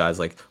then the guy's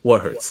like,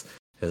 what hurts?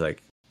 It's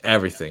like,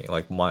 everything.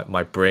 Like,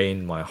 my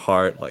brain, my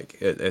heart,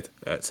 like, it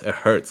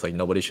hurts. Like,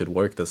 nobody should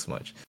work this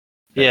much.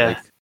 Yeah. Like,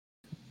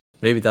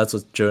 maybe that's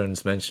what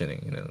Jordan's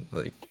mentioning,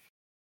 like.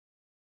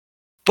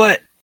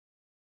 But...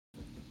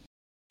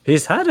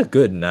 He's had a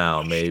good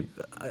now, maybe.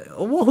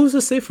 Well, who's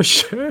to say for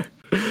sure?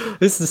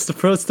 There's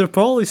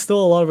probably still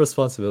a lot of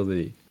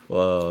responsibility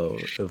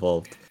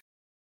involved.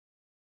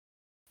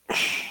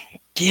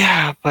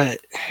 Yeah, but...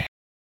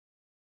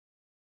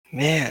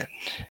 Man.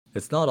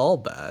 It's not all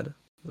bad.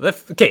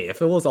 If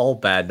it was all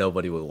bad,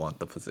 nobody would want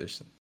the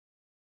position.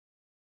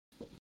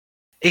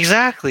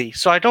 Exactly.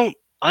 So I don't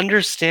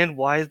understand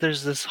why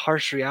there's this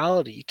harsh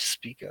reality to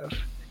speak of.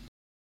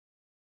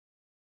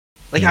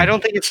 Like, I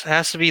don't think it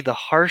has to be the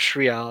harsh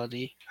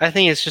reality. I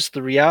think it's just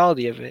the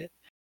reality of it.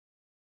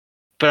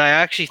 But I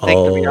actually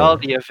think the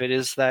reality of it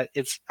is that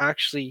it's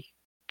actually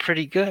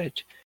pretty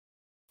good.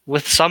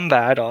 With some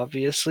bad,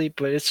 obviously,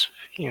 but it's,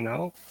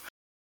 no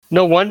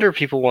wonder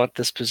people want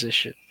this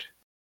position.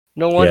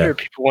 No wonder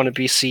people want to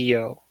be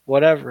CEO.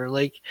 Whatever.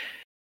 Like,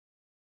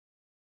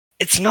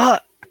 it's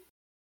not...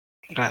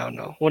 I don't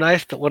know. When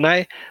I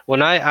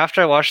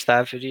after I watched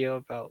that video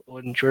about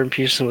when Jordan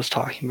Peterson was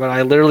talking about,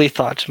 I literally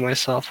thought to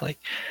myself, like,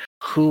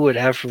 who would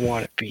ever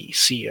want to be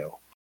CEO?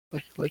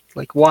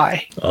 Like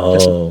why?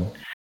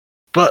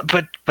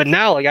 But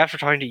now, like, after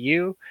talking to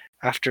you,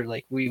 after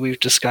like we've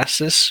discussed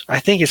this, I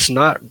think it's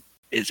not.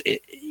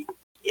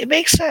 It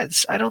makes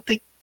sense. I don't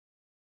think,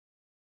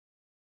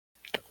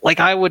 like,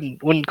 I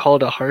wouldn't call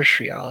it a harsh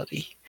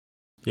reality.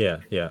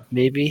 Yeah.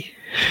 Maybe.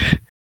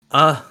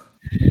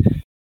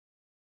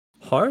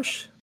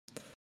 Harsh?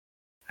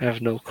 I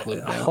have no clue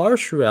now.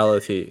 Harsh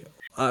reality.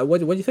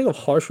 When you think of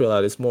harsh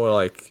reality, it's more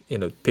like,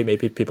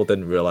 maybe people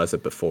didn't realize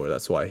it before.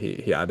 That's why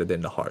he added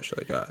in the harsh.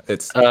 Like,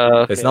 it's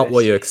not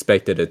what you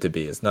expected it to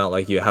be. It's not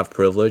like you have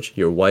privilege,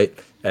 you're white,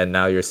 and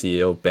now you're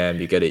CEO.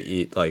 Bam, you get to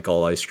eat like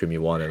all ice cream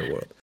you want in the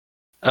world.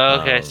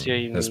 Okay, I see what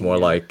you mean. It's more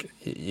like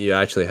you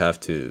actually have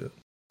to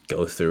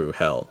go through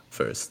hell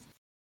first,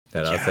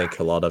 and I think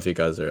a lot of you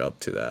guys are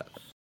up to that.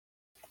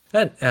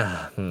 And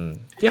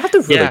you have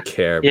to really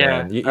care,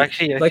 man.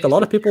 Actually, like, a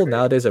lot of people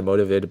nowadays are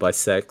motivated by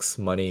sex,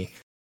 money,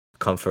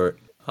 comfort,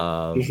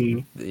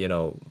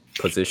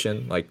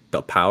 position, like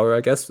the power.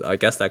 I guess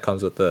that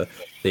comes with the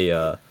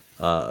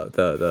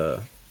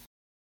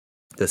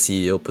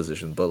CEO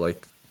position, but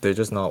like they're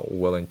just not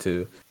willing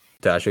to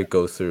actually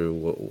go through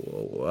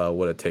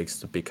what it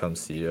takes to become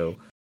CEO.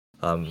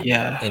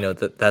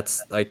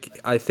 That's like,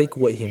 I think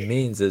what he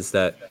means is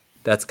that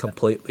that's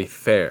completely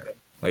fair.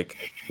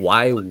 Like,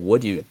 why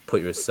would you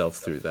put yourself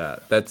through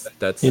that?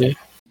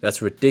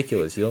 That's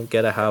ridiculous. You don't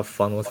get to have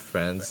fun with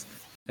friends,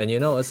 and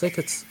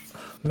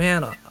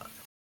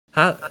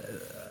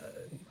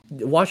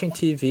watching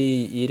TV,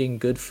 eating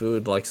good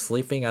food, like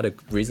sleeping at a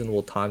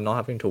reasonable time, not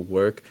having to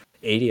work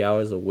 80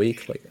 hours a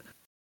week, like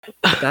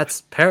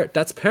that's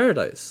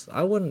paradise.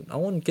 I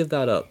wouldn't give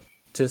that up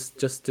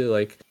just to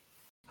like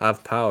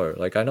have power.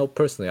 Like, I know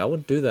personally, I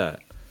wouldn't do that.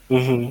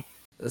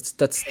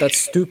 That's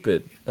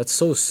stupid. That's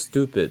so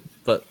stupid.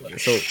 But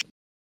so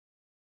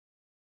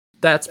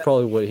that's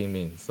probably what he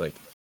means. Like,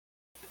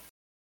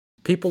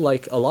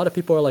 a lot of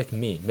people are like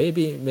me.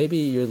 Maybe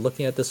you're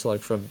looking at this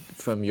like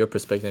from your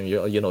perspective.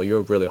 You're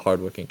a really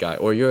hardworking guy,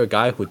 or you're a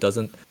guy who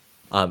doesn't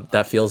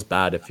that feels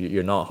bad if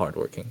you're not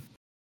hardworking.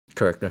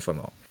 Correct me if I'm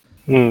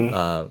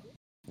wrong.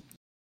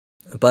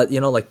 But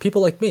like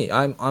people like me,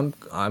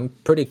 I'm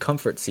pretty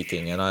comfort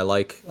seeking, and I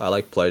like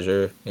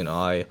pleasure.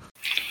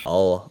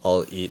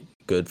 I'll eat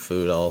good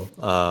food.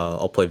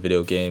 I'll play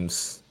video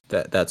games,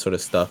 that sort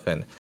of stuff,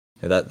 and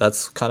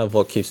that's kind of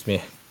what keeps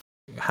me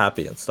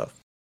happy and stuff.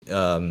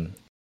 And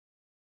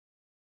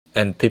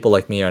people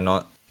like me are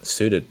not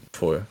suited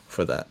for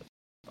that.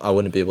 I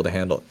wouldn't be able to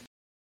handle it.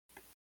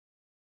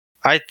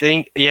 I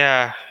think,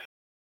 yeah.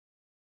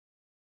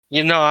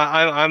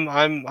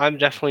 I'm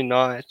definitely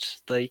not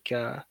like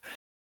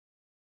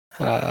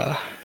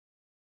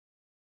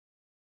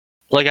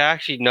like I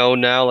actually know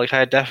now, like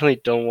I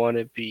definitely don't want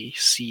to be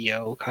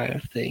CEO kind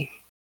of thing,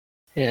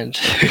 and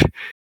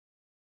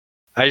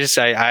I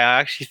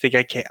actually think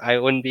I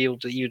wouldn't be able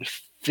to even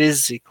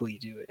physically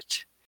do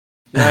it,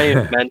 not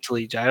even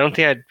mentally. I don't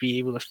think I'd be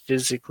able to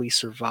physically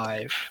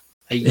survive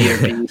a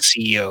year being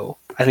CEO.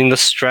 I think the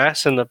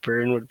stress and the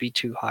burden would be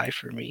too high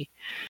for me,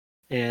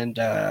 and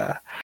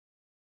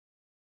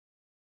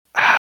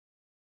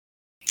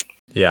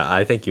yeah,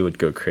 I think you would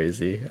go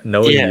crazy.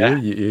 Knowing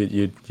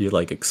you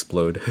like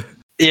explode.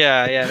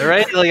 Yeah,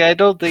 right. Like I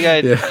don't think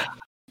Yeah.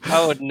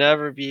 I would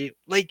never be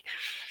like.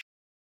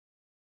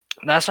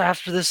 That's why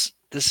after this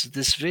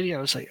video,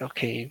 I was like,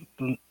 okay,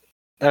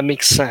 that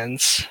makes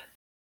sense.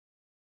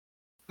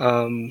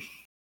 I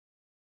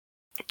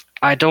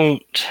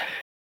don't.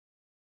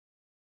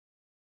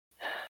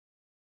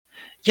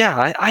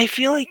 Yeah, I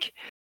feel like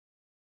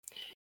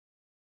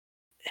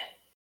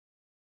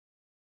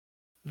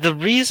the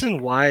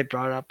reason why I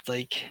brought up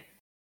like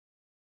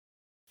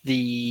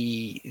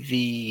the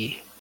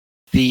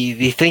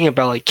thing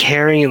about like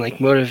caring and like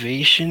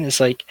motivation is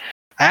like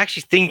I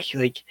actually think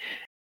like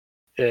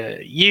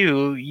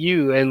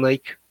you and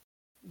like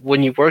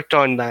when you worked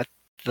on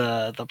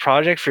the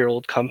project for your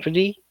old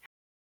company,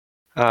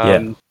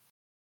 Yeah.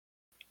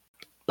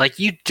 like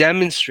you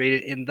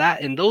demonstrated in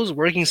those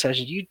working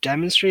sessions, you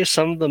demonstrated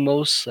some of the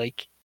most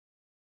like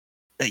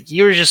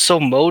you were just so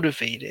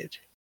motivated,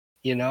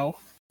 you know.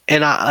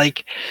 And I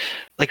like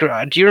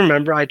do you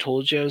remember I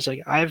told you I was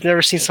like I've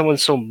never seen someone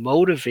so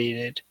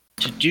motivated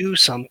to do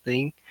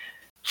something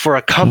for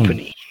a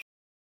company.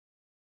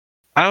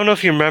 I don't know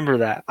if you remember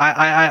that.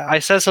 I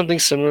said something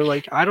similar.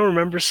 Like I don't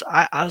remember.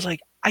 I was like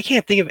I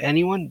can't think of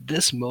anyone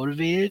this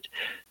motivated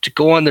to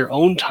go on their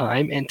own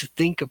time and to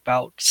think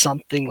about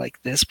something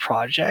like this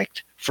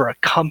project for a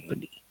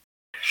company,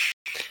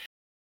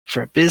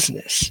 for a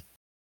business.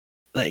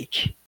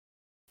 Like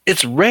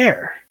it's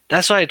rare.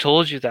 That's why I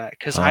told you that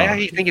because I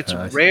actually think it's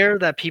rare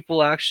that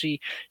people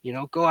actually,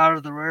 go out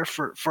of the rare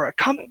for a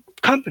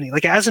company.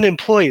 Like as an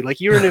employee,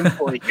 like you're an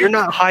employee, you're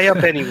not high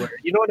up anywhere.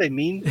 You know what I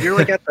mean? You're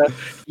like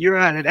you're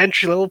at an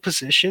entry level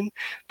position,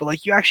 but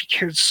like you actually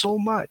cared so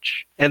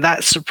much, and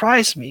that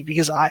surprised me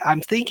because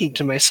I'm thinking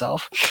to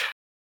myself,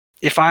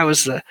 if I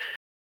was the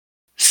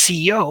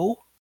CEO,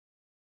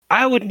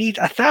 I would need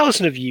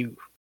 1,000 of you.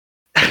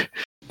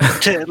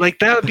 To like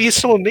that would be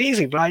so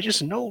amazing, but I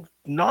just know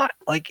not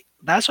like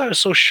that's why I was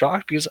so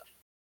shocked because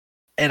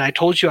and I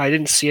told you I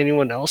didn't see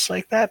anyone else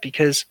like that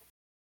because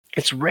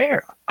it's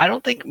rare. I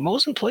don't think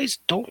most employees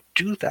don't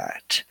do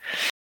that.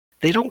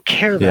 They don't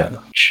care that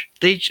much.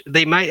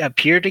 They might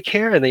appear to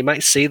care and they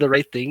might say the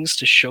right things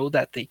to show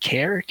that they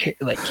care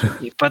like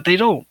but they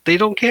don't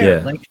care.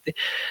 Yeah.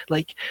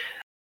 Like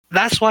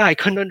that's why I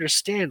couldn't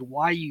understand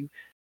why you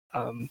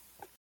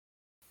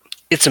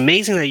it's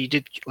amazing that you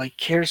did like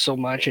care so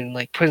much and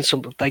like put in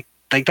some like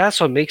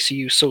that's what makes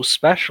you so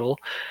special.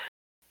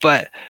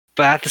 But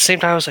at the same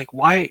time, I was like,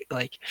 why?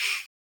 Like,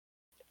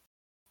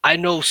 I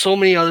know so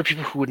many other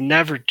people who would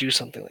never do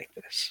something like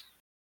this.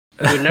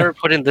 Who would never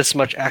put in this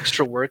much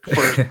extra work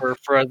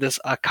for this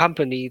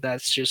company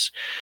that's just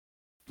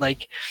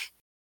like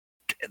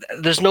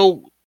there's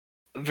no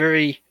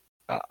very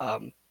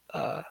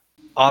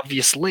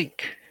obvious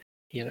link,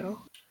 you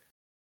know.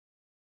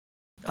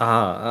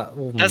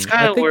 That's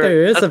kind I of think where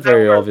there is a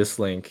very obvious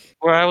link.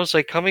 Where I was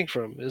like coming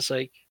from is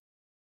like,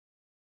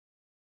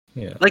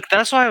 like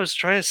that's why I was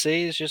trying to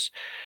say is just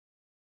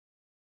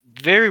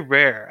very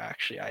rare,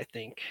 actually. I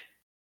think.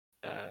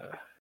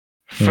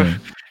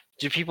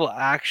 Do people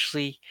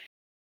actually?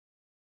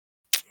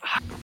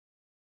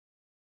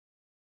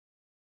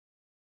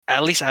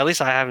 At least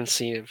I haven't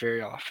seen it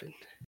very often.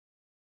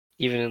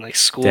 Even in like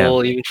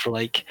school, even for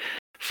like,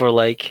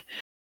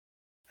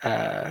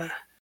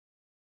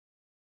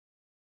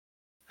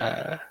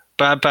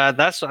 but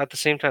that's at the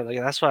same time like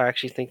that's why I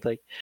actually think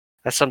like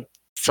that's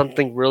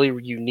something really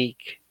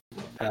unique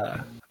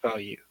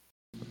about you.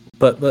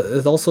 But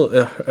it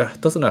also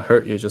doesn't it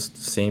hurt you just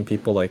seeing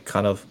people like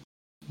kind of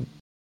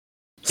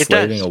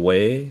slaving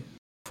away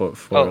for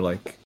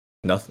like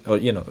nothing, or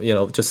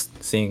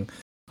just seeing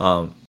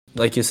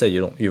like you said,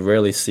 you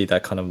rarely see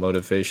that kind of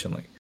motivation.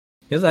 Like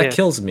that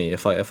kills me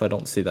if I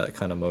don't see that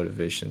kind of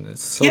motivation.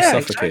 It's so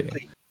suffocating.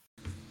 Exactly.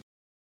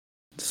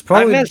 It's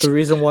probably the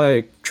reason why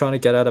I'm trying to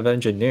get out of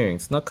engineering.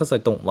 It's not because I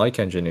don't like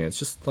engineering. It's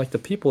just like the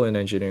people in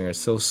engineering are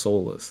so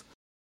soulless.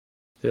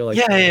 They're like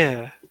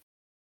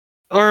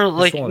or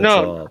like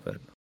no.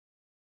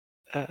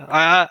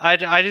 I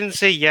didn't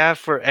say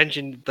for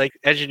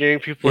engineering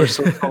people are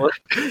so soulless.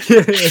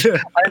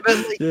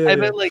 I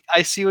meant like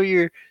I see what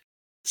you're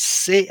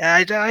saying.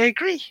 I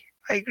agree.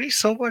 I agree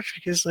so much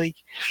because like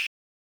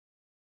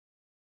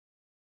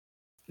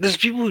there's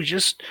people who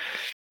just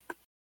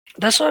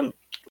that's what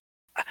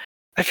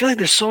I feel like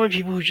there's so many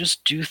people who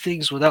just do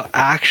things without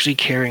actually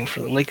caring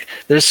for them. Like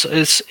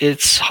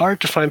it's hard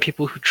to find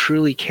people who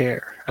truly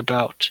care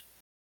about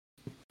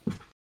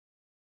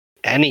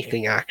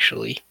anything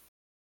actually.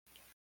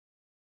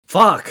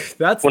 Fuck,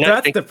 that's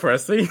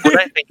depressing. When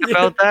I think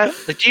about that,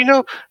 like, do you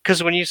know?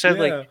 Because when you said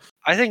like,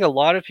 I think a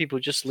lot of people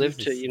just live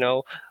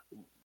to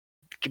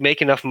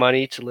make enough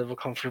money to live a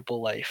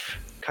comfortable life,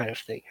 kind of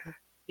thing.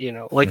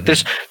 Like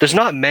there's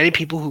not many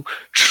people who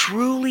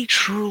truly,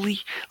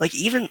 like,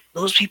 even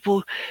those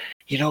people,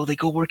 they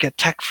go work at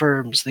tech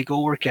firms, they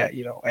go work at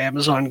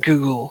Amazon,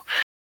 Google.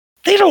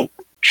 They don't.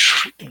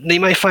 They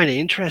might find it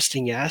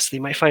interesting, yes. They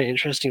might find it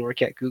interesting to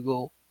work at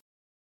Google,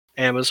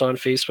 Amazon,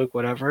 Facebook,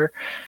 whatever.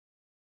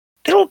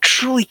 They don't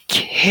truly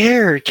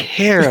care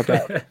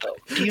about it, though.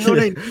 Do you know what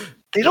I mean?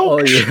 They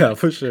don't. Oh yeah,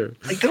 for sure.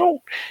 Like they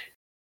don't.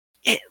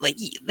 Like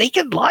they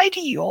can lie to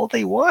you all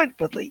they want,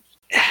 but like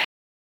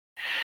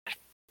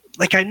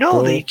I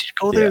know they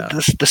go there.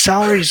 The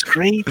salary's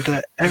great.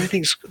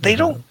 Everything's. They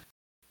don't.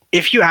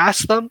 If you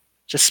ask them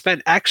to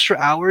spend extra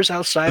hours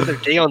outside their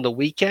day on the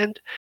weekend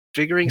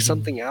figuring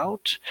something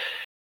out,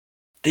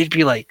 they'd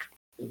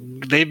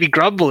be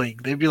grumbling.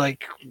 They'd be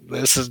like,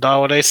 "This is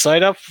not what I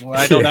signed up for.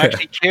 I don't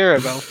actually care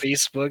about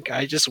Facebook.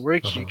 I just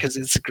work here because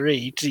it's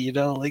great."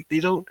 Like they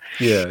don't.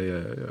 Yeah.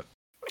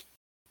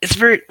 It's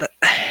very.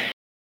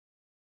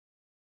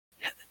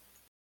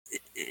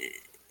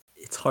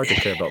 It's hard to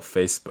care about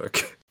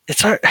Facebook.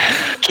 It's hard.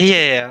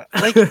 Yeah.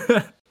 Like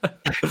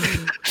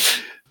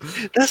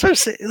that's what I'm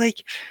saying.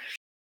 Like,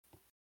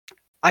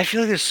 I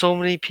feel like there's so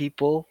many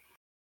people.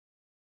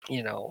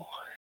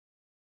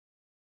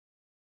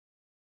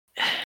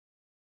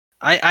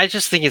 I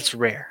just think it's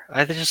rare.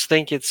 I just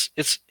think it's.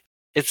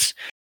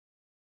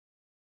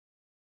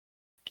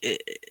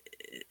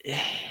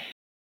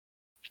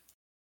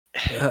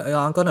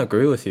 I'm gonna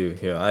agree with you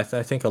here. I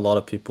think a lot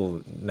of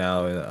people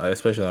now,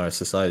 especially in our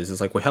societies,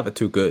 it's like we have it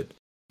too good.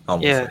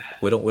 Almost. Yeah.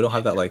 Like, we don't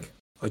have that like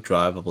a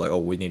drive of like, oh,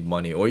 we need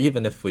money, or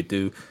even if we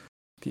do,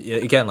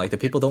 again, like the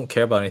people don't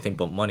care about anything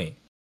but money.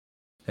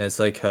 And it's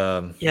like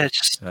it's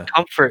just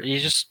comfort. You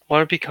just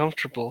want to be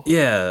comfortable.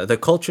 Yeah, the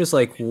culture's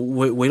like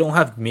we don't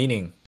have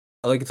meaning.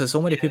 Like there's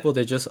so many people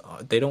they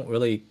don't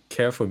really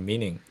care for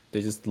meaning.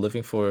 They're just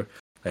living for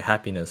like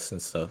happiness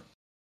and stuff.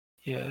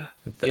 Yeah.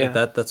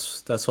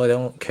 That's why they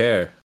don't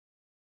care.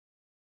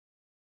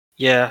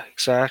 Yeah,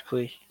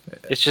 exactly.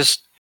 It's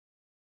just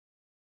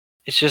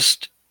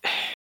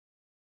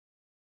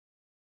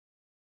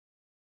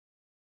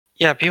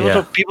yeah,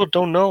 people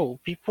don't know.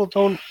 People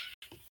don't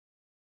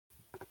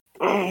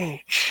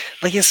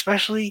like,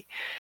 especially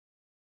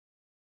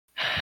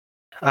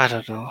I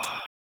don't know.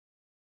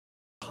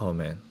 Oh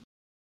man.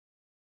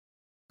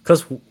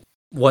 Cuz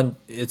when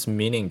it's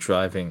meaning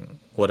driving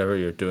whatever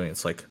you're doing,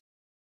 it's like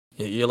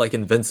you're like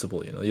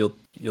invincible, you'll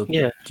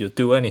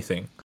do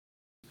anything.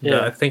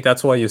 Yeah, I think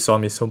that's why you saw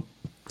me so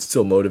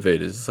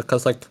motivated. It's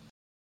because like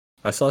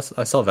I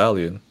saw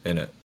value in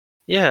it.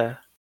 Yeah.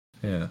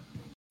 Yeah.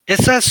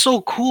 That's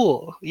so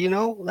cool,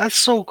 That's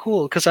so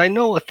cool because I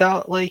know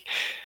without like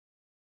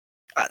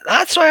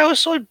that's why I was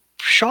so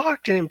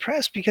shocked and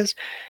impressed because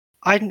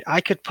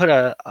I could put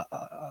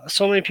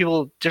so many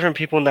different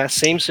people in that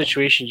same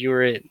situation you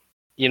were in.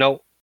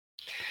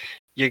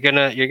 You're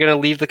gonna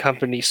leave the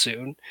company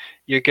soon.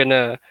 You're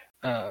gonna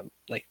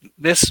like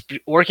this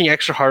working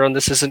extra hard on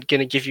this isn't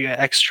gonna give you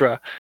extra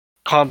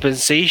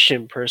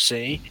compensation per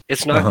se.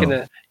 It's not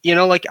gonna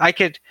like I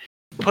could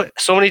put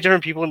so many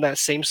different people in that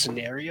same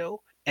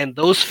scenario and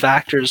those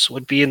factors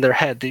would be in their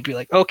head. They'd be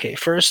like, okay,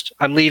 first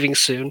I'm leaving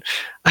soon.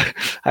 I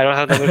don't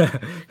have that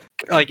much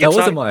like that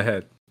was in my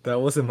head. That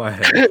was in my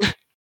head.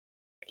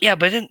 Yeah,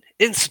 but it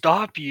didn't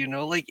stop you,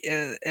 like,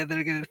 and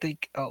they're gonna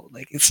think, oh,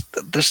 like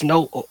there's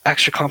no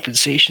extra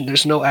compensation,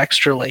 there's no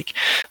extra like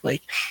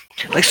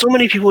so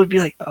many people would be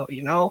like, oh,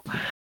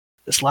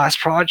 this last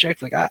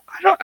project, like I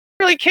don't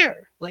really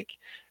care, like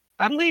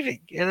I'm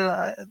leaving, and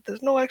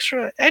there's no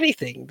extra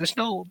anything, there's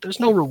no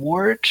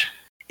reward,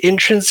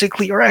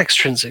 intrinsically or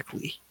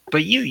extrinsically.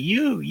 But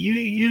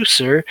you,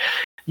 sir,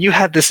 you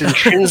had this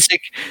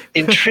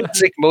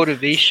intrinsic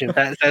motivation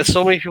that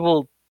so many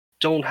people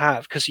don't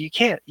have, because you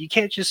can't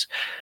just,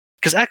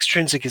 because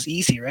extrinsic is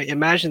easy, right?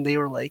 Imagine they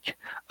were like,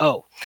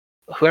 oh,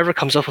 whoever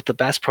comes up with the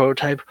best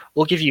prototype,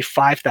 we'll give you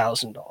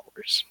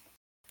 $5,000.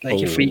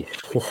 Like if we,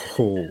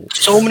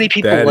 so many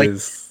people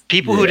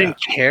people who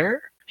didn't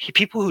care,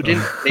 people who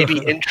didn't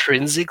maybe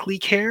intrinsically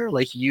care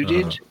like you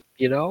did,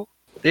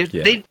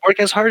 they'd work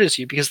as hard as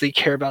you because they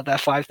care about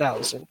that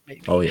 5,000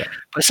 maybe. Oh yeah.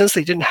 But since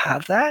they didn't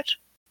have that,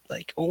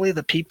 like only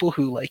the people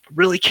who like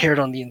really cared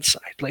on the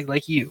inside,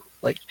 like you,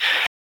 like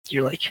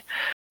you're like,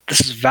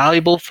 this is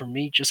valuable for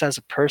me just as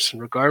a person,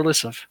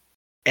 regardless of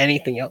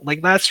anything else.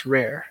 Like that's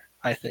rare,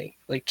 I think.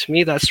 Like to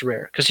me, that's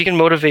rare because you can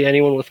motivate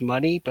anyone with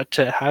money, but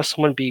to have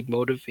someone be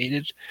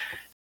motivated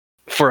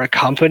for a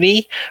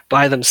company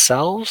by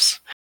themselves,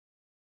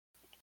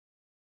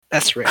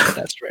 that's rare.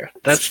 That's rare.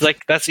 That's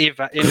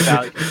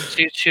invaluable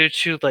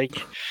to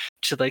like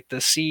to like the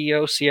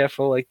CEO,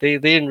 CFO, like they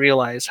didn't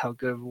realize how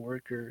good of a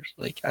worker.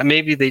 Like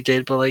maybe they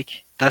did, but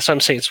like that's what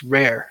I'm saying. It's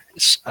rare.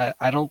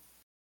 I don't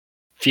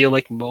feel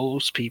like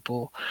most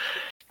people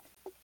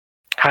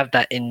have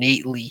that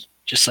innately.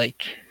 Just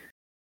like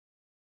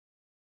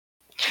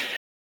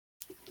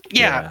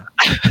yeah.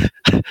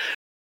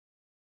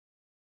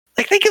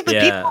 Like think of the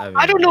people. I, mean,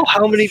 I don't know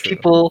how many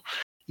people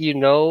you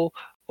know,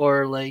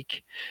 or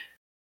like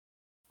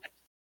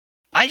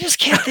I just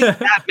can't think of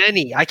that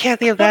many. I can't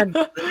think of that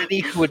many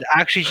who would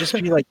actually just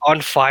be like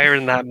on fire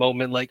in that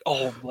moment. Like,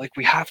 oh, like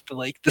we have to,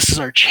 like, this is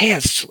our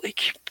chance to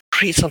like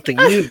create something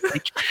new.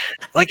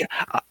 like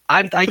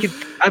I'm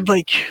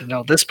like,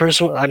 no, this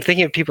person. I'm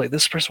thinking of people like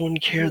this person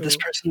wouldn't care. This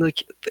person,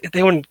 like,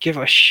 they wouldn't give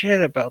a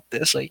shit about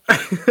this. Like,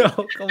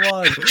 oh, come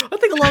on. I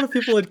think a lot of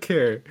people would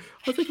care.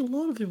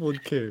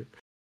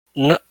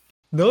 No,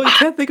 you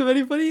can't think of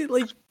anybody.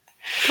 Like,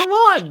 come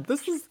on,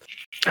 this is.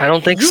 I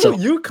don't think so.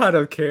 You kind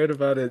of cared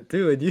about it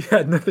too, and you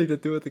had nothing to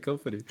do with the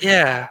company.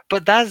 Yeah,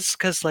 but that's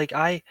because, like,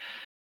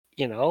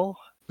 you know,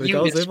 like,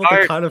 I was able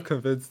to kind of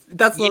convince.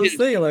 That's what I'm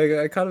saying. Like,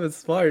 I kind of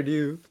inspired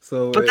you,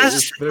 so but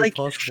it's very like,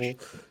 possible.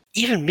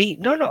 Even me,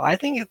 no. I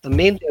think the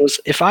main thing was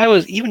if I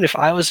was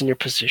in your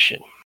position,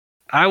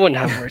 I wouldn't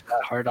have worked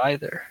that hard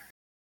either.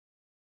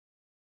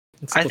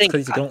 I think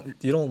because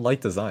you don't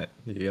like design.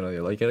 You know,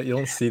 you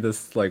don't see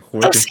this like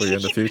working for you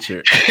in the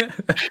future.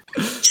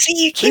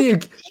 See, you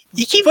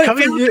keep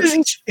coming up with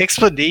these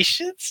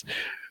explanations,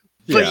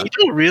 but you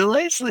don't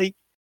realize, like,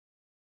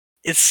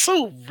 it's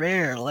so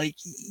rare. Like,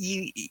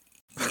 you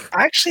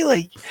actually,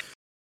 like,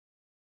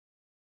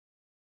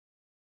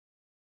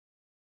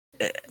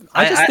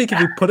 I just think if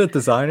you put a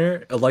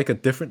designer, like a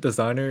different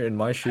designer, in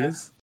my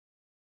shoes,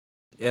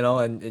 you know,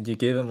 and you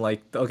gave him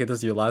like, okay, this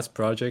is your last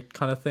project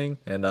kind of thing,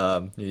 and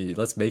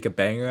let's make a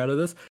banger out of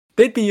this,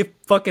 they'd be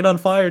fucking on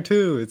fire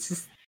too. It's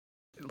just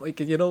like,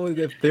 you know,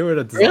 if they were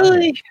to design.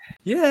 Really?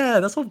 Yeah,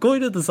 that's what I'm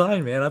going to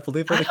design, man. I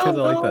believe other kids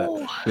are like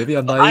that. Maybe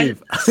I'm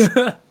naive.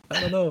 I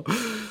don't know.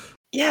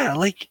 Yeah,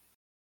 like,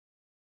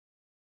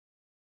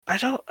 I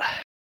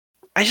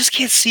just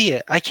can't see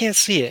it. I can't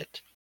see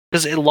it.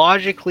 Because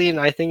logically, and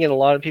I think in a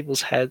lot of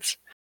people's heads,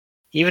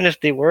 even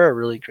if they were a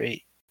really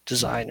great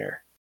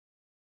designer,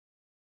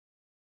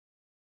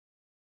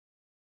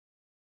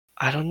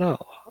 I don't know.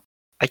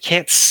 I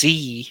can't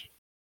see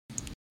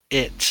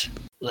it,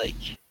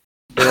 like,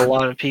 in a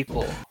lot of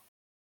people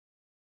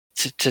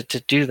to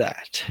do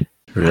that.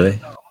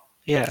 Really?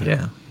 Yeah.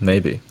 Yeah,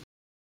 maybe.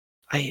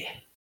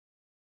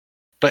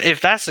 But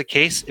if that's the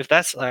case, if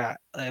that's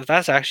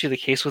actually the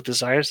case with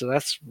designers, then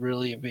that's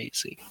really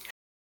amazing.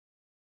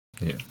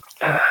 Yeah.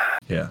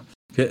 Yeah.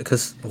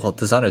 Because, well,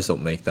 designers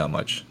don't make that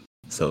much.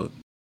 So,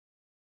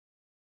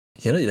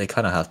 you know, they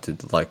kind of have to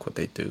like what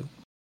they do.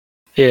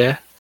 Yeah.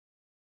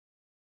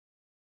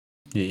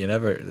 You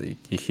never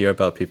you hear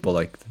about people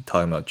like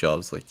talking about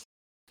jobs. Like,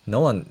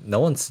 no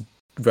one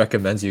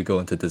recommends you go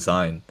into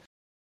design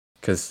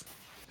because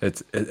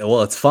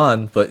it's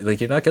fun, but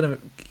like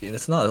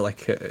it's not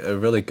like a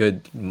really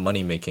good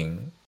money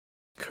making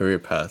career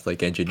path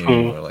like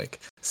engineering or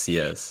like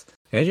CS.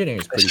 Engineering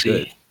is pretty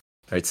good.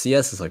 Right,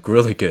 CS is like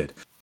really good,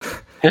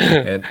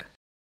 and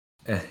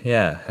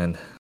and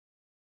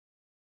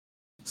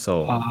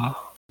so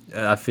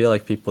I feel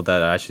like people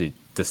that actually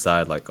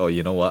decide like, oh,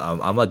 you know what, I'm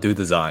gonna do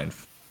design.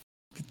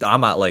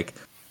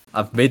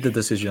 I've made the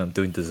decision I'm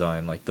doing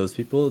design. Like those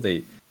people,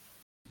 they're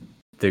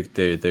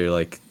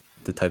like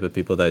the type of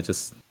people that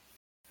just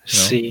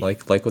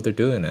like what they're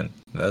doing, and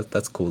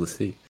that's cool to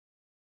see.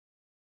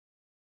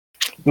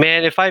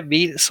 Man, if I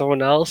meet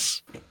someone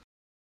else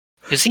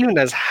who's even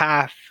as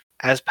half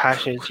as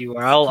passionate as you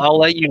are, I'll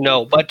let you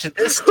know. But to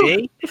this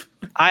day,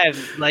 I have,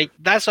 like,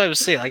 that's what I was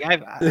saying. Like,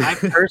 I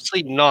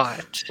personally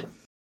not.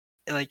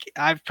 Like,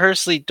 I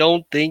personally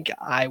don't think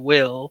I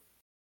will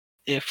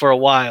for a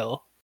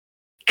while,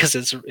 because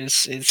it's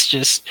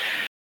just.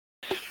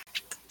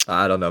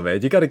 I don't know, man.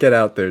 You gotta get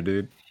out there,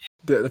 dude.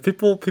 The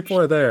people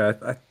are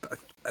there.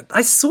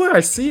 I swear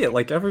I see it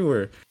like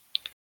everywhere.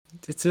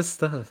 It's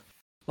just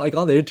like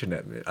on the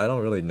internet, man. I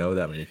don't really know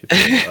that many people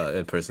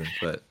in person,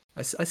 but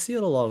I see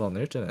it a lot on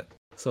the internet.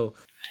 So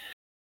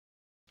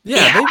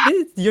yeah.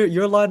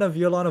 Your line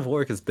of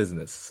work is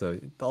business. So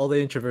all the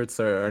introverts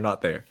are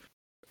not there.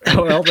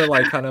 Well, they're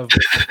like kind of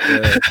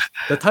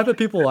the type of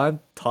people I'm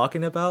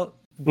talking about.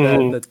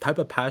 The type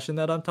of passion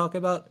that I'm talking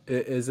about,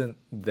 it isn't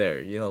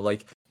there. You know,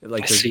 like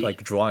there's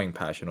like drawing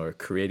passion or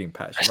creating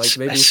passion. Like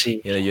maybe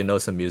you know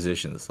some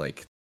musicians.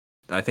 Like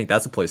I think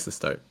that's a place to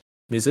start.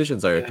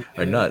 Musicians are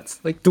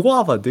nuts. Like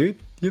Duava, dude.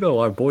 You know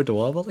our boy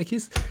Duava. Like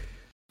that's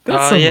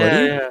somebody.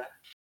 Yeah.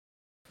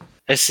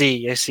 I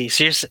see.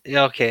 Seriously,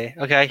 okay.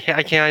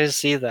 I can't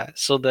see that.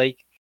 So like,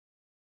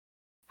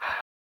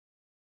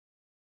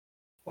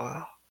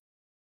 wow.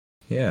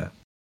 Yeah,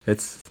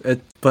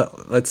 but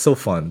it's so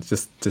fun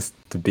just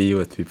to be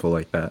with people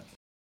like that,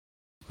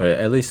 or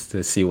at least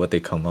to see what they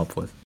come up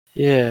with.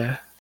 Yeah.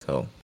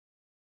 So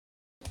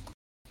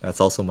that's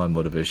also my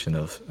motivation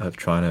of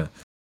trying to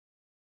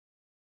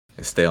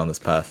stay on this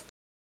path,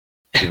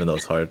 even though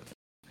it's hard.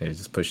 You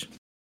just push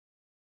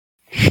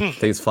I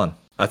think it's fun.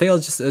 I think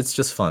it's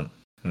just fun.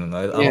 And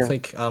I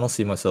don't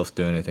see myself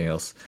doing anything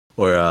else.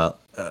 Or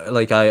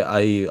like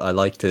I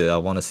like to. I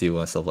want to see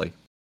myself like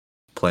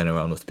playing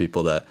around with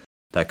people that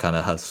kind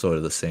of have sort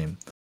of the same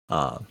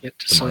the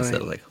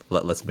mindset. Like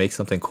let's make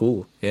something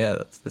cool.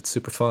 Yeah, that's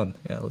super fun.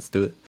 Yeah, let's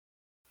do it.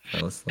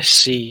 Let's I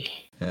see.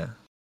 Yeah,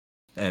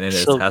 and it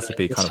has to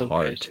be kind of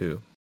hard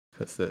too.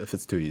 Because if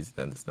it's too easy,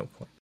 then there's no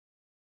point.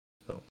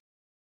 So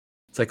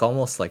it's like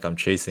almost like I'm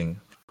chasing.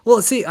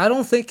 Well, see, I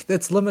don't think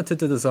it's limited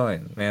to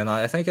design, man.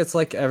 I think it's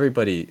like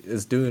everybody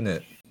is doing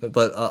it,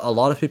 but a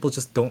lot of people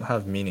just don't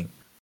have meaning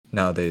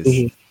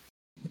nowadays.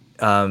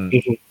 And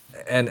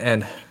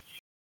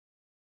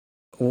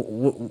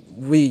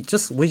we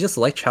just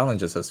like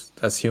challenges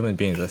as human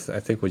beings. I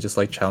think we just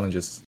like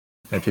challenges,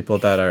 and people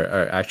that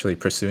are actually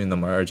pursuing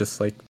them are just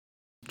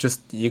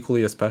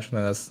equally as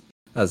passionate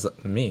as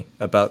me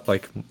about,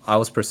 like, I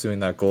was pursuing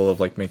that goal of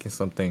like making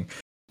something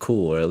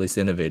cool or at least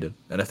innovative.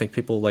 And I think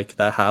people like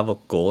that have a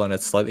goal and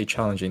it's slightly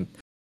challenging,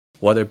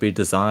 whether it be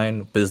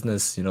design,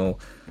 business,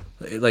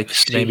 like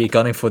maybe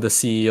gunning for the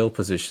CEO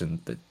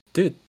position.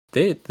 Dude,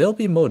 they'll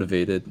be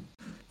motivated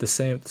the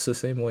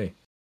same way.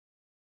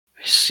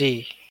 I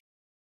see.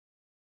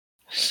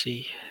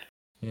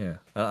 Yeah,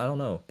 I don't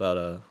know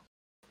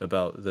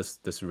about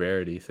this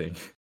rarity thing.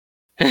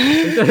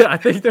 I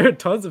think there are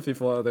tons of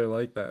people out there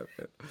like that.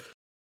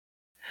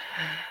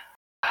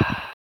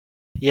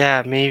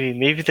 Yeah,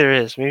 maybe there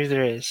is.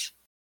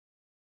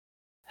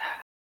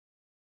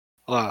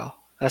 Wow,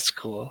 that's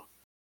cool.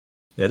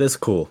 It is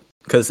cool,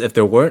 because if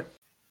there weren't,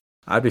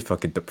 I'd be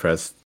fucking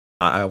depressed.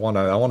 I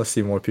wanna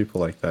see more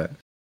people like that.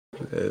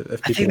 I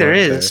think there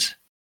is.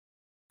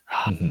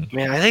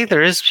 Man, I think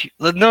there is.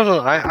 No.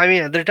 I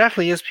mean, there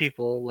definitely is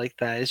people like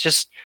that. It's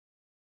just,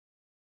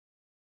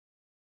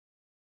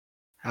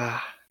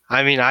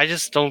 I mean, I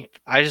just don't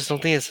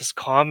think it's as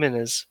common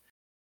as.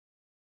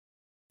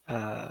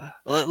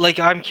 Like,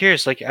 I'm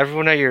curious. Like,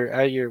 everyone at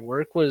your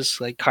work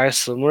was like kind of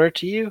similar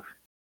to you.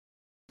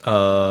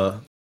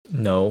 No,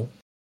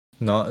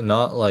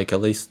 not like,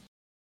 at least.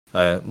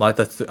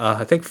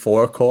 I think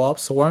 4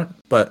 co-ops weren't,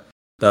 but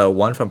the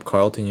one from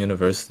Carleton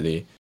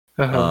University,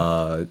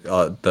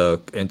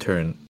 the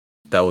intern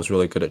that was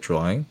really good at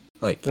drawing,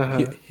 like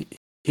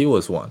he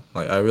was one.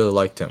 Like, I really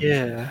liked him.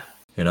 Yeah.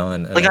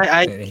 And like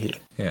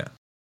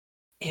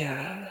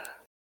yeah.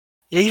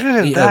 Even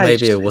in that,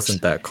 maybe it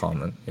wasn't that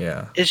common.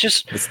 Yeah.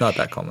 It's not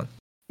that common.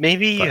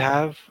 Maybe you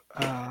have,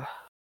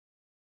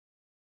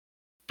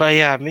 but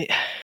yeah,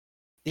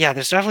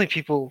 there's definitely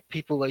people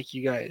like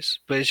you guys,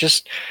 but it's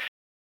just.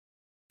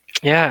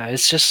 Yeah,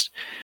 it's just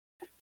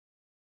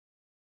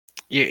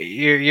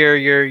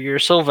you're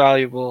so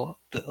valuable.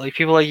 Like,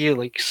 people like you,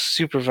 like,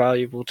 super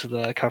valuable to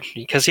the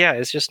company. Because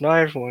it's just not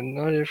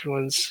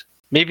everyone's.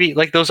 Maybe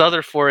like those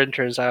other 4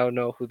 interns, I don't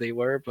know who they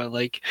were, but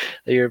like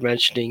that you're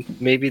mentioning,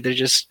 maybe they're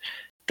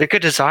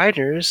good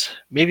designers.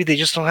 Maybe they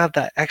just don't have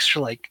that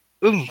extra like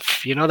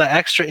oomph, that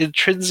extra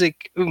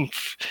intrinsic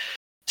oomph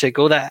to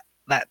go that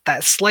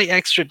slight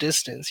extra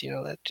distance.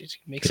 That just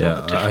makes all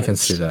the difference. I can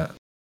see that.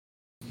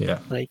 Yeah.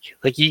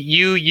 Like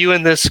you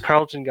and this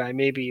Carleton guy,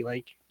 maybe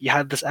like you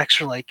had this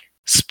extra like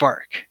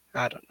spark.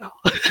 I don't know.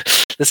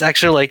 This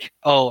extra like,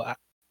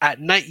 at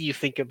night you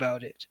think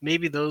about it.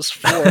 Maybe those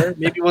 4,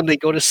 maybe when they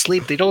go to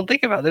sleep, they don't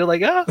think about it. They're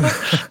like,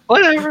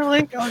 whatever,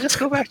 like, I'll just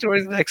go back to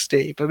work the next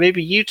day. But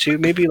maybe you two,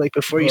 maybe like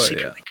before you sleep,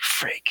 you're like,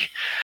 frick,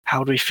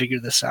 how do we figure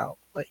this out?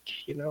 Like,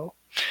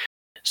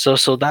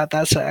 So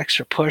that's an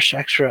extra push,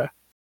 extra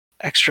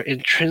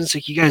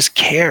intrinsic. You guys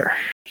care.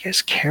 You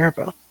guys care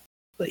about,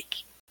 like,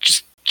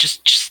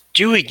 just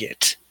doing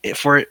it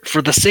for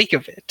the sake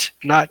of it,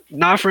 not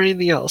for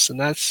anything else, and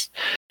that's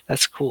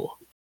cool.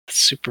 It's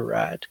super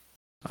rad.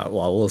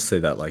 Well, I will say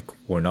that, like,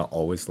 we're not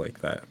always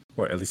like that,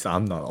 or at least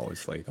I'm not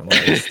always like. I'm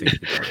not always thinking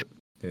about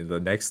it. The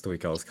next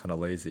week I was kind of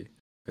lazy.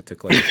 I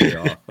took like a day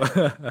off.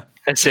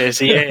 I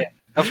see. Yeah.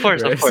 Of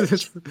course.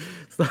 It's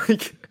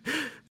like,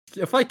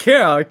 if I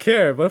care, I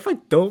care, but if I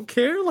don't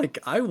care, like,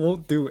 I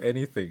won't do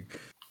anything.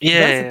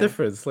 That's the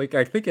difference. Like,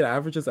 I think it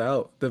averages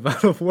out the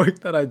amount of work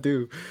that I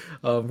do,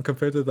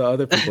 compared to the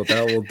other people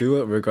that will do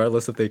it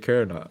regardless if they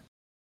care or not.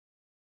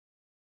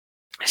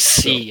 I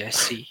see.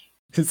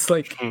 It's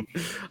like, I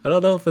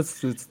don't know if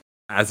it's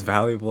as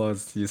valuable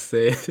as you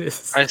say it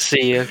is. I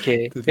see.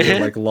 Okay. To be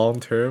like long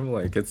term,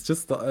 like, it's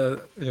just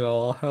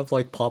I'll have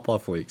like pop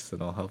off weeks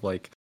and I'll have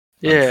like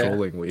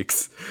trolling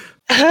weeks.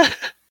 But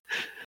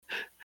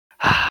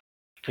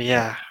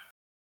yeah.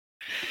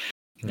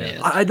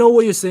 Yeah. I know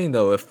what you're saying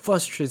though. It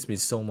frustrates me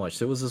so much.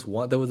 There was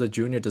a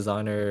junior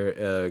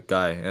designer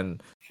guy,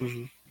 and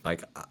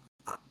like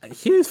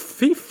he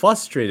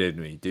frustrated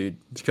me, dude,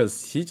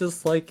 because he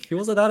just like he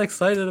wasn't that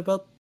excited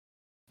about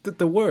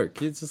the work.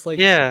 He's just like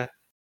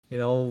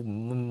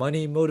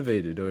money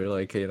motivated, or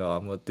like I'm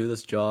gonna do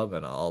this job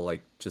and I'll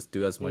like just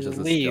do as much as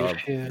this job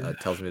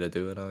tells me to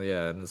do,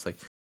 and it's like.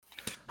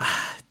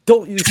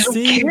 Don't you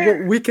see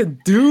what we can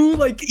do?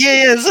 Like, do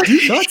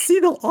you not see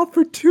the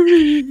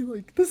opportunity?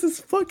 Like, this is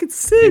fucking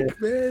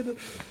sick, man.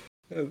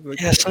 Like,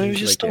 sometimes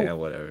just like, don't.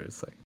 whatever.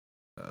 It's like,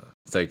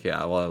 It's like,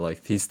 yeah, well,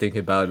 like he's thinking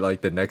about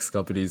like the next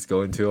company he's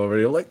going to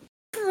already. I'm like,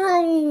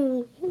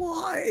 bro,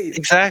 why?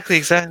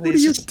 Exactly. What do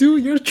you do?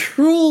 You're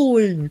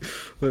trolling.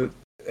 But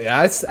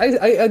yeah,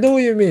 I know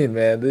what you mean,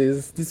 man.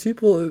 These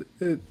people,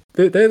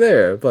 they're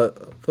there,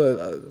 but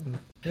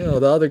you know,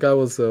 the other guy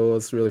was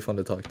really fun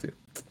to talk to.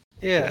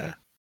 Yeah.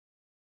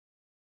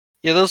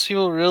 Yeah, those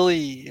people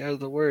really are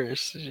the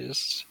worst. It's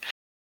just.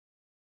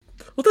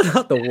 Well, they're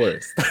not the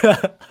worst.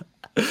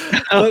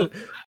 But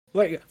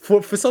like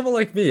for someone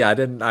like me, I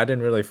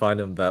didn't really find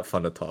him that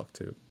fun to talk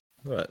to.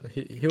 But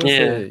he was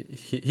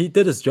he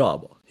did his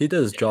job. He did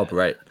his job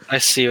right. I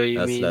see what you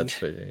mean.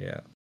 That's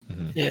yeah.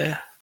 Mm-hmm. Yeah.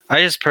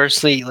 I just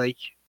personally like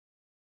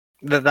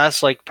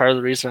that's like part of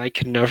the reason I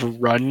could never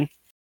run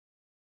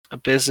a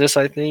business.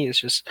 I think it's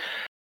just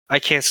I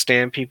can't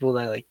stand people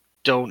that like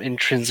don't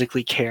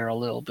intrinsically care a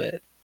little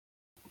bit.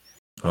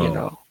 Oh. You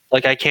know,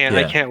 like I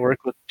can't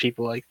work with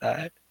people like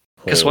that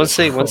because once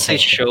they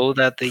show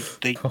that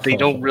they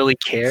don't really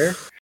care,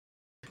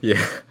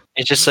 yeah,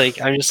 it's just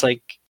like I'm just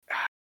like,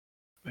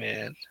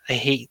 man, I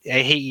hate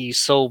you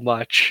so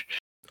much.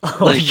 Oh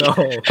like, no,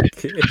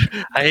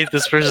 I hate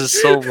this person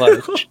so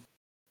much.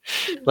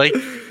 Like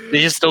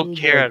they just don't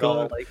care at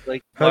all.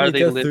 Like how why do are they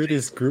get living? Through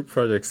these group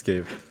projects,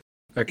 Gabe?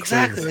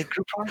 Exactly, like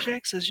group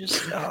projects is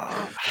just.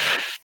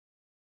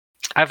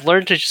 I've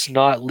learned to just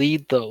not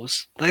lead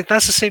those. Like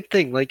that's the same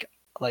thing. Like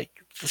the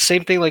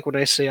same thing. Like when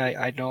I say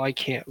I know I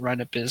can't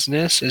run a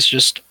business, it's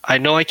just I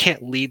know I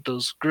can't lead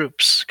those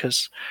groups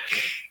because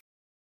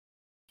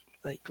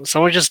like when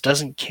someone just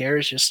doesn't care,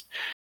 it's just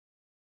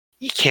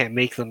you can't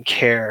make them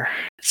care.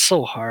 It's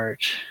so hard.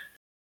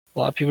 A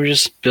lot of people are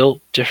just built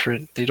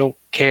different. They don't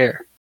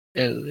care.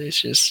 And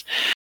it's just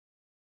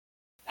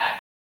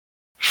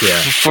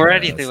for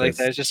anything like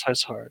that.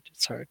 It's hard.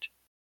 It's hard.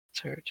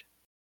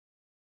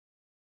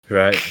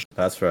 Right.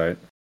 That's right.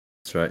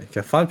 You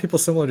can find people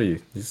similar to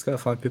you. You just gotta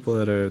find people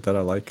that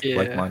are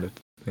like-minded.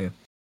 Yeah.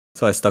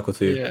 So I stuck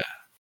with you. Yeah.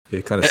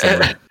 You're kind of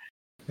similar.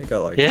 You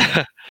got like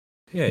yeah.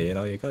 You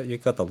know, you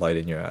got the light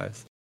in your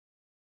eyes.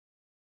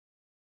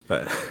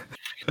 But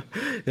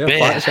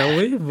yeah, shall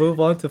we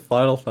move on to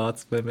final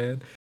thoughts, my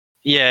man?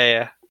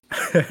 Yeah.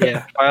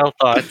 Final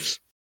thoughts.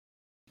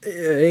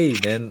 Hey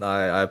man,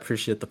 I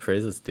appreciate the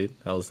praises, dude.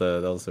 That was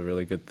a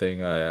really good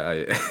thing.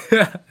 I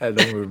I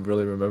don't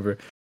really remember.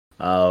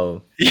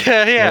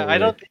 Yeah. I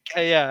don't think.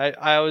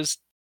 I was.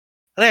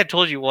 I think I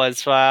told you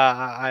once, so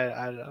I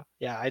don't know.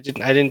 Yeah, I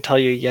didn't tell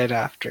you yet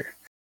after,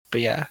 but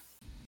yeah.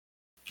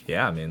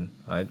 Yeah, I mean,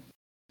 I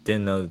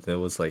didn't know that it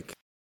was like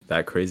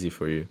that crazy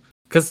for you.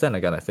 Because then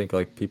again, I think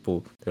like there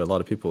are a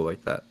lot of people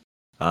like that.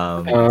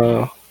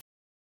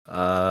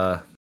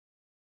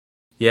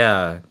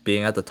 Yeah,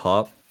 being at the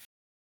top,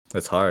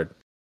 it's hard.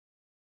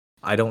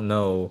 I don't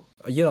know.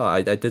 You know,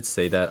 I did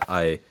say that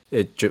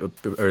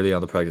early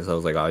on the practice. I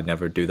was like, I'd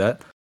never do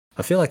that.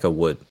 I feel like I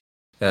would.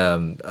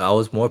 I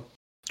was more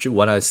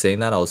when I was saying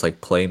that, I was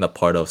like playing the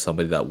part of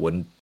somebody that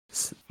wouldn't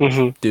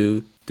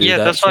do yeah,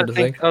 that that's sort what of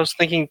thing. I was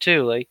thinking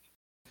too. Like,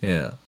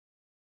 yeah,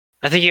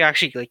 I think you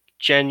actually like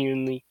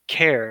genuinely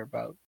care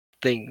about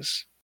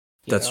things.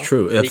 That's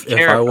true. If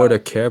I were to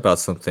care about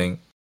something,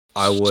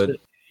 I would.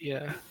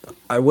 Yeah.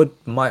 I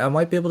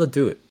might be able to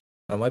do it.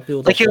 I might be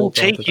able to. Like it'll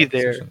take you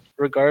there,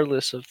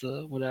 regardless of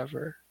the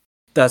whatever.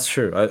 That's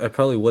true. I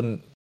probably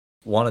wouldn't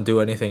want to do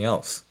anything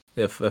else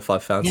if I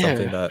found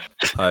something that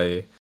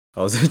I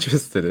was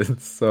interested in.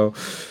 So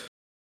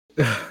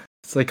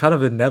it's like kind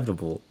of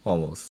inevitable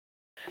almost.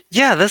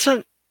 Yeah, that's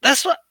the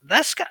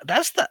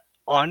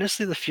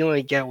honestly the feeling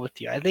I get with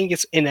you. I think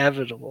it's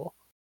inevitable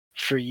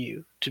for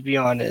you, to be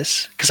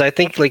honest, because I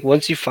think like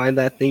once you find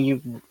that thing,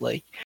 you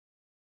like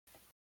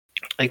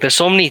there's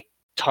so many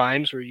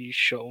times where you've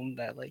shown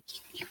that like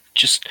you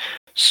just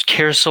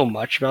care so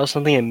much about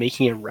something and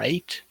making it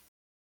right.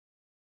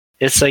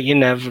 It's like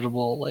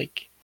inevitable.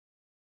 Like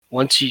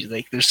once you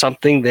like, there's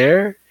something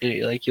there,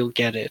 like you'll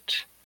get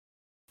it.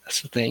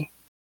 That's the thing.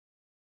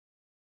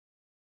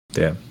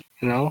 Yeah.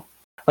 You know,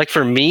 like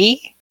for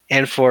me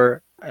and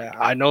for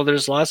I know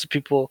there's lots of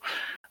people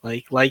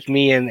like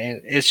me, and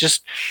it's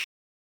just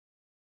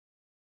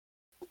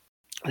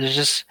there's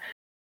just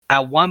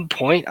at one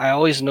point I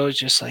always know it's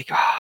just like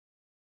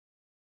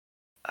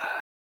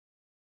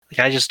like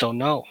I just don't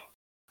know.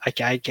 I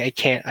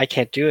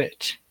can't do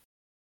it.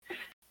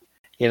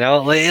 You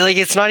know, like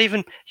it's not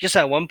even just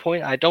at one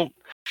point. I don't.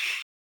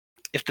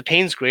 If the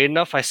pain's great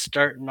enough, I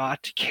start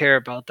not to care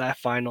about that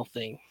final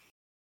thing.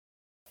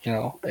 You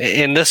know,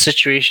 in this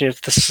situation,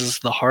 if this is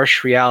the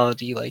harsh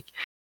reality, like,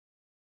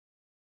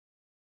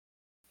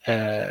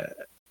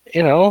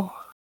 you know,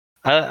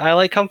 I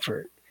like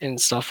comfort and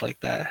stuff like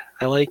that.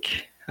 I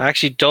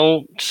actually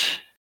don't.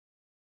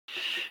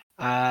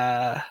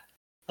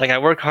 Like I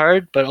work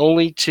hard, but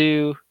only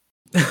to.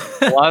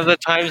 A lot of the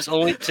times,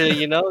 only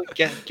to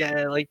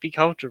get like be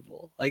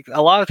comfortable. Like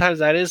a lot of times,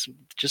 that is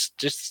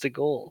just the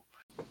goal.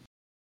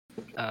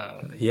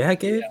 Yeah,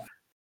 Gabe.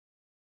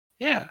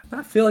 Yeah.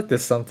 I feel like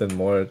there's something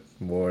more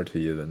to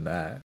you than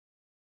that.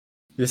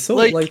 You're so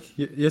like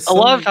you're so a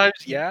lot of times,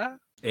 yeah.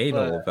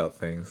 Anal about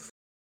things.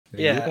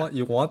 Yeah.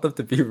 You want them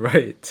to be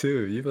right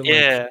too. Even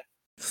Yeah. like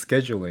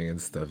scheduling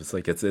and stuff. It's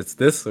like it's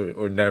this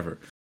or never.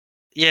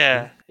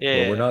 Yeah.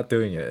 Well, we're Yeah. not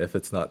doing it if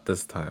it's not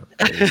this time.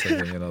 It's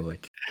something,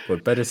 like we're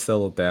better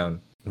settle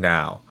down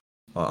now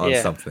on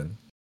Yeah. something.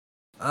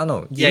 I don't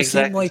know. Yeah. You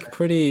seem Exactly.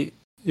 like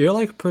you're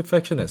like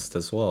perfectionist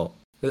as well.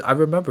 I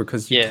remember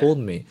because you Yeah. told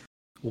me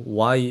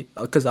why,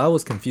 because I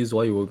was confused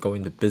why you were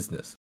going to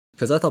business.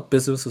 Because I thought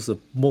business was the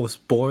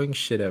most boring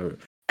shit ever.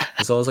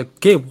 And so I was like,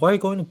 Gabe, why are you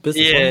going to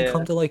business? Why don't you Yeah.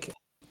 come to like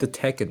the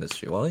tech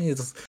industry? Why don't you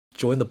just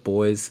join the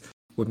boys?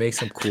 We make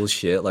some cool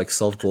shit like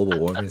solve global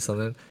warming or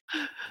something.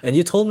 And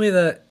you told me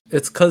that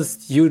it's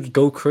because you'd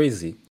go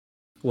crazy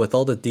with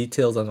all the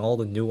details and all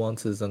the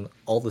nuances and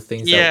all the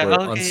things that Yeah. were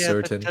Okay. Yeah. That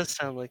uncertain. does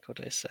sound like what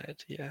I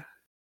said. Yeah.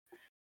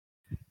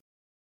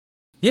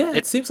 Yeah,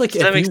 it seems like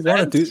Does that if make you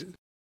want to sense? do,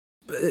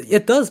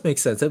 it does make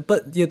sense.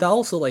 But yeah, that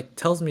also like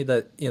tells me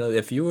that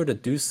if you were to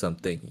do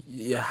something,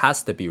 it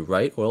has to be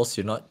right, or else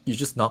you're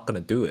just not gonna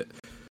do it.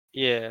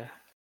 Yeah.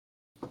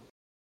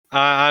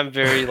 I'm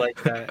very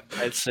like that.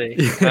 I'd say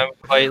Yeah. I'm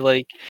quite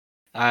like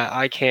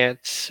I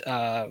can't.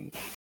 I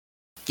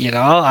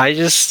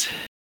just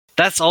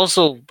that's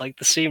also like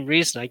the same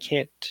reason I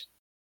can't.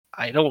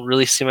 I don't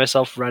really see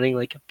myself running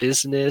like a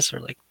business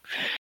or like.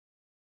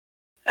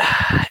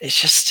 It's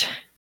just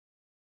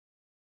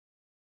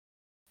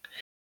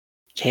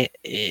can't.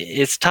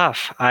 It's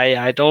tough.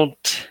 I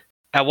don't.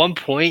 At one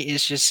point,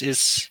 it's just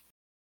is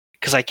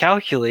because I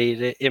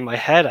calculated it in my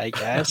head. I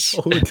guess.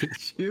 Oh, did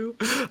you?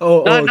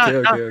 Oh, Not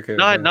okay.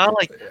 not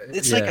like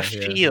it's like a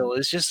Yeah. feel.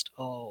 It's just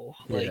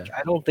like Yeah.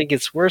 I don't think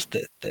it's worth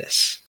it.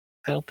 This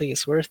I don't think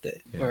it's worth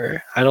it, Yeah.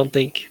 or I don't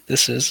think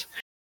this is.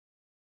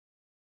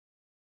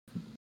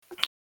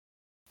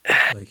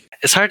 Like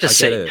It's hard to I get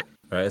say. it,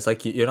 right? It's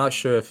like you're not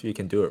sure if you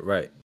can do it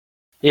right.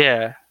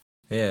 Yeah,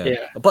 Yeah,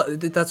 yeah, but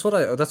that's what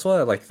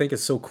I like think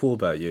is so cool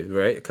about you,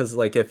 right? Because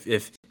like if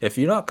if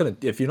you're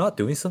not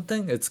doing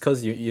something, it's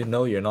because you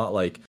know you're not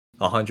like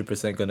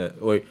 100% gonna,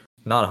 or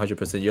not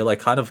 100%. You're like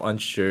kind of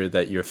unsure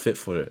that you're fit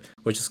for it,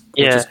 which is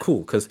yeah,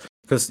 cool. Because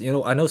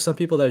I know some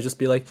people that just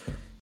be like,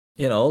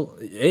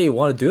 hey, you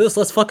want to do this?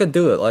 Let's fucking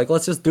do it. Like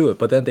let's just do it.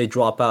 But then they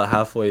drop out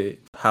halfway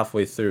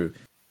through,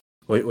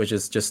 which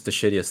is just the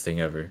shittiest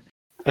thing ever.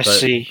 I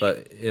see.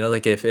 But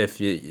like if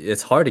you,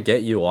 it's hard to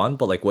get you on,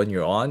 but like when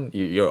you're on,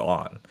 you're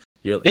on.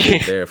 You're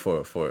there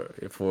for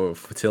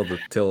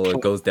till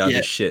it goes down Yeah,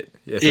 to shit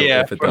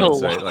yeah, if it for a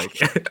does, right? while.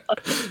 Like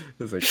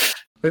it's like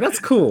that's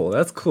cool.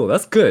 That's cool.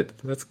 That's good.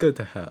 That's good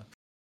to have.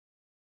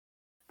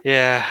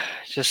 Yeah,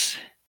 just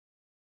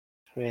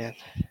man.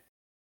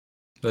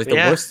 Like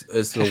Yeah,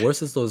 the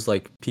worst is those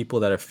like people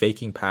that are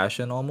faking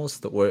passion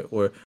almost,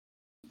 or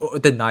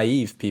the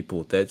naive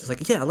people that just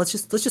like, yeah, let's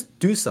just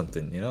do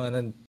something, and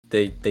then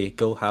they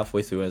go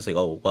halfway through and it's like,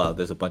 oh wow,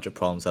 there's a bunch of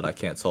problems that I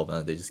can't solve, and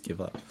then they just give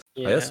up.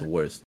 Like that's yeah, the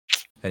worst.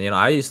 And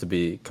I used to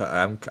be,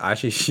 I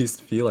actually used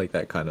to feel like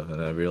that kind of,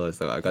 and I realized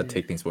that I got to yeah.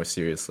 take things more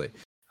seriously.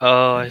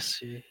 Oh, I And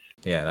see.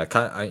 yeah, and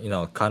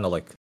kind of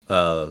like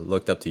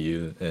looked up to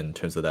you in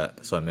terms of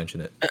that, so I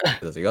mentioned it. 'Cause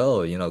I was like,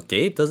 oh,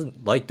 Gabe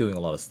doesn't like doing a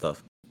lot of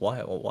stuff.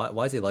 Why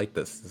is he like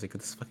this? It's like,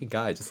 this fucking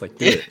guy just like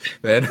do it,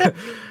 man.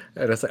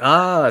 And it's like,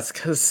 it's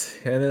because,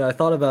 and then I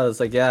thought about it. It's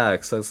like, yeah,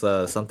 because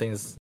some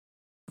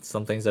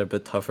things are a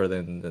bit tougher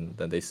than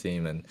they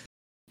seem, and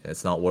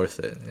it's not worth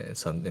it in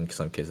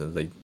some cases. It's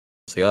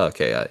like, oh,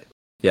 okay,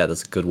 yeah,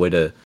 that's a good way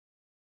to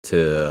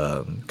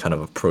kind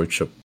of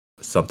approach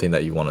something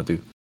that you want to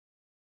do.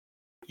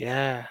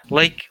 Yeah,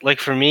 like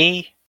for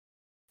me,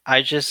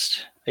 I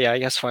guess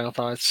final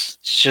thoughts.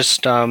 It's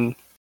just when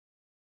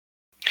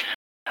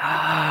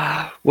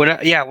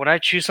I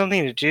choose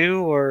something to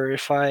do, or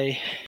if I,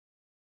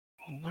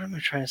 what am I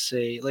trying to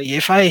say? Like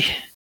if I,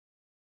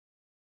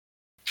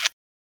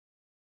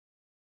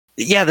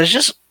 yeah, there's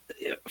just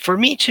for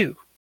me too,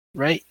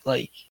 right?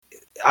 Like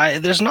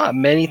there's not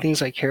many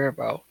things I care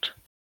about,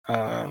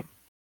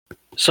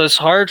 so it's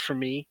hard for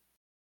me.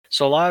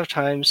 So a lot of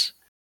times,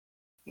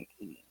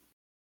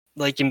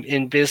 like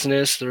in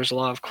business, there's a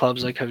lot of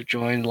clubs like I've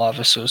joined, a lot of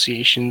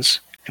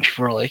associations, and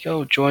people are like,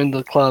 "Oh, join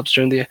the clubs,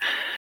 join the."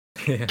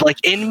 Yeah. Like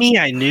in me,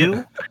 I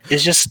knew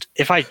it's just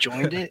if I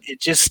joined it,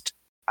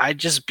 I'd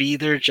just be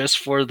there just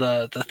for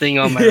the thing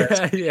on my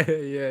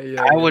resume.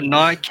 Yeah. I would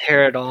not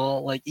care at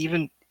all. Like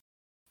even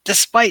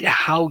despite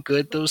how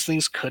good those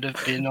things could have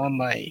been on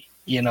my,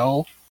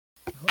 Oh,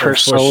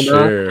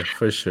 persona,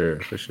 for sure.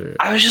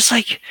 I was just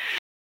like,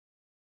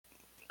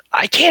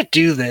 I can't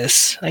do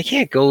this. I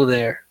can't go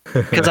there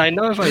because I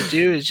know if I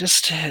do,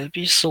 it'd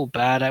be so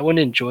bad. I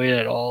wouldn't enjoy it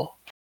at all.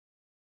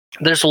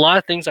 There's a lot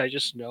of things I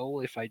just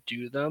know if I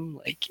do them,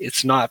 like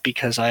it's not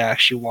because I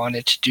actually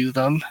wanted to do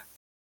them.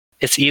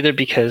 It's either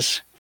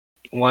because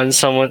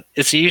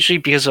it's usually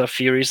because of a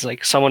few reasons,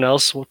 like someone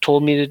else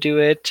told me to do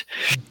it.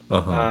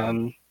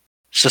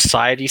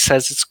 Society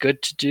says it's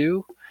good to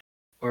do,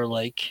 or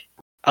like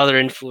other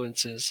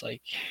influences,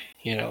 like,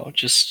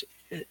 just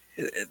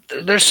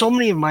there's so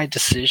many of my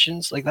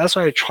decisions. Like that's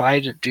what I try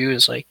to do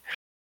is like,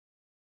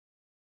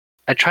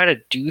 I try to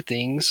do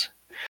things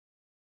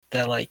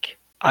that like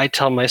I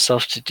tell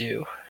myself to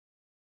do.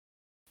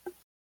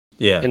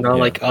 Yeah, and not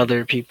yeah. like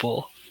other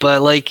people.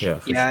 But like, Yeah,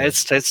 for sure.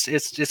 it's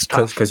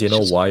tough. Because you It's know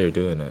just- why you're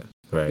doing it,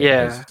 right?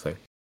 Yeah. It's like,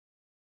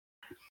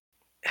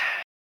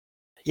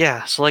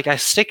 Yeah, so like I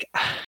stick.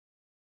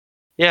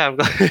 Yeah, I'm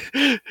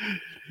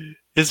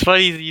it's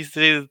funny you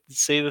say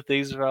the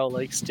things about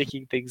like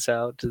sticking things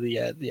out to the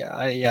end.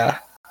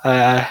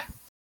 I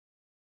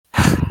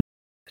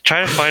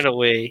trying to find a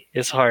way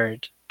is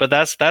hard, but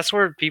that's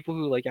where people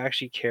who like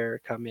actually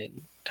care come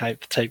in,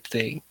 type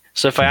thing.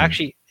 So if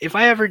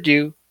I ever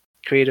do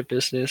create a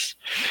business,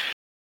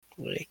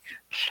 like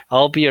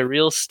I'll be a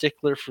real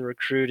stickler for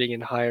recruiting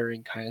and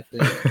hiring kind of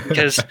thing,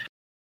 because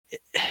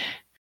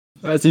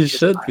as you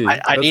should be.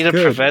 I need to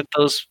prevent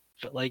those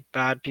like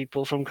bad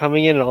people from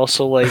coming in, and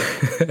also like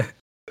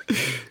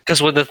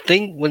because when the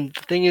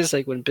thing is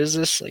like when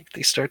business like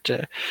they start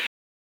to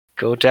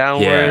go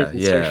downward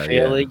and start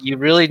failing, you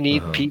really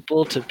need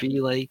people to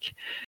be like,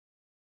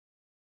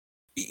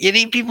 you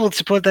need people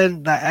to put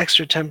that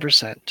extra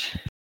 10%,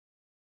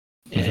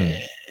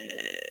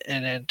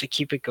 and then to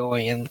keep it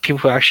going, and people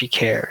who actually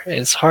care. And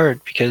it's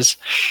hard because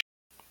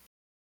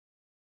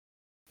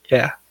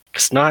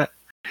it's not.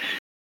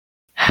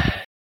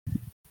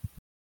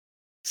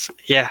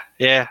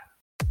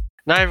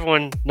 Not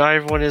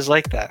everyone is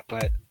like that,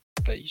 but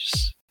you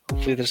just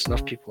hopefully there's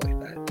enough people like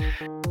that.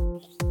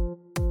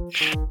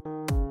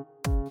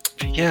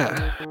 But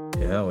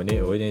yeah, we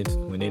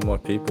need more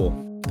people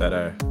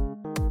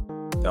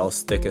that'll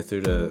stick it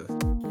through the.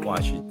 Well,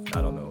 actually,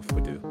 I don't know if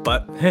we do,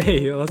 but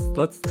hey,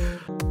 let's.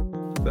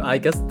 I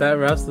guess that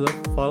wraps it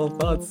up. Final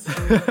thoughts.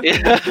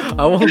 Yeah.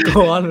 I won't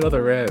go on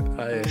another rant.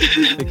 I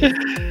think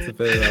it's a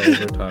bit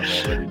overtime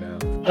already now.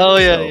 Oh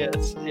yeah,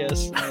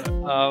 yes.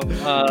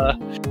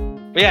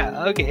 But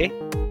yeah, okay.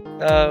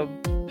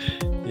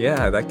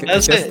 Yeah, that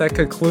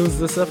concludes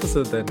this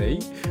episode then, eh?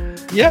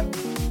 Yeah.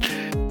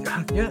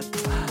 Yeah.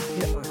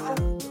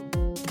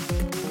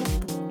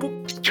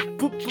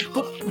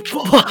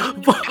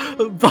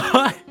 Bye.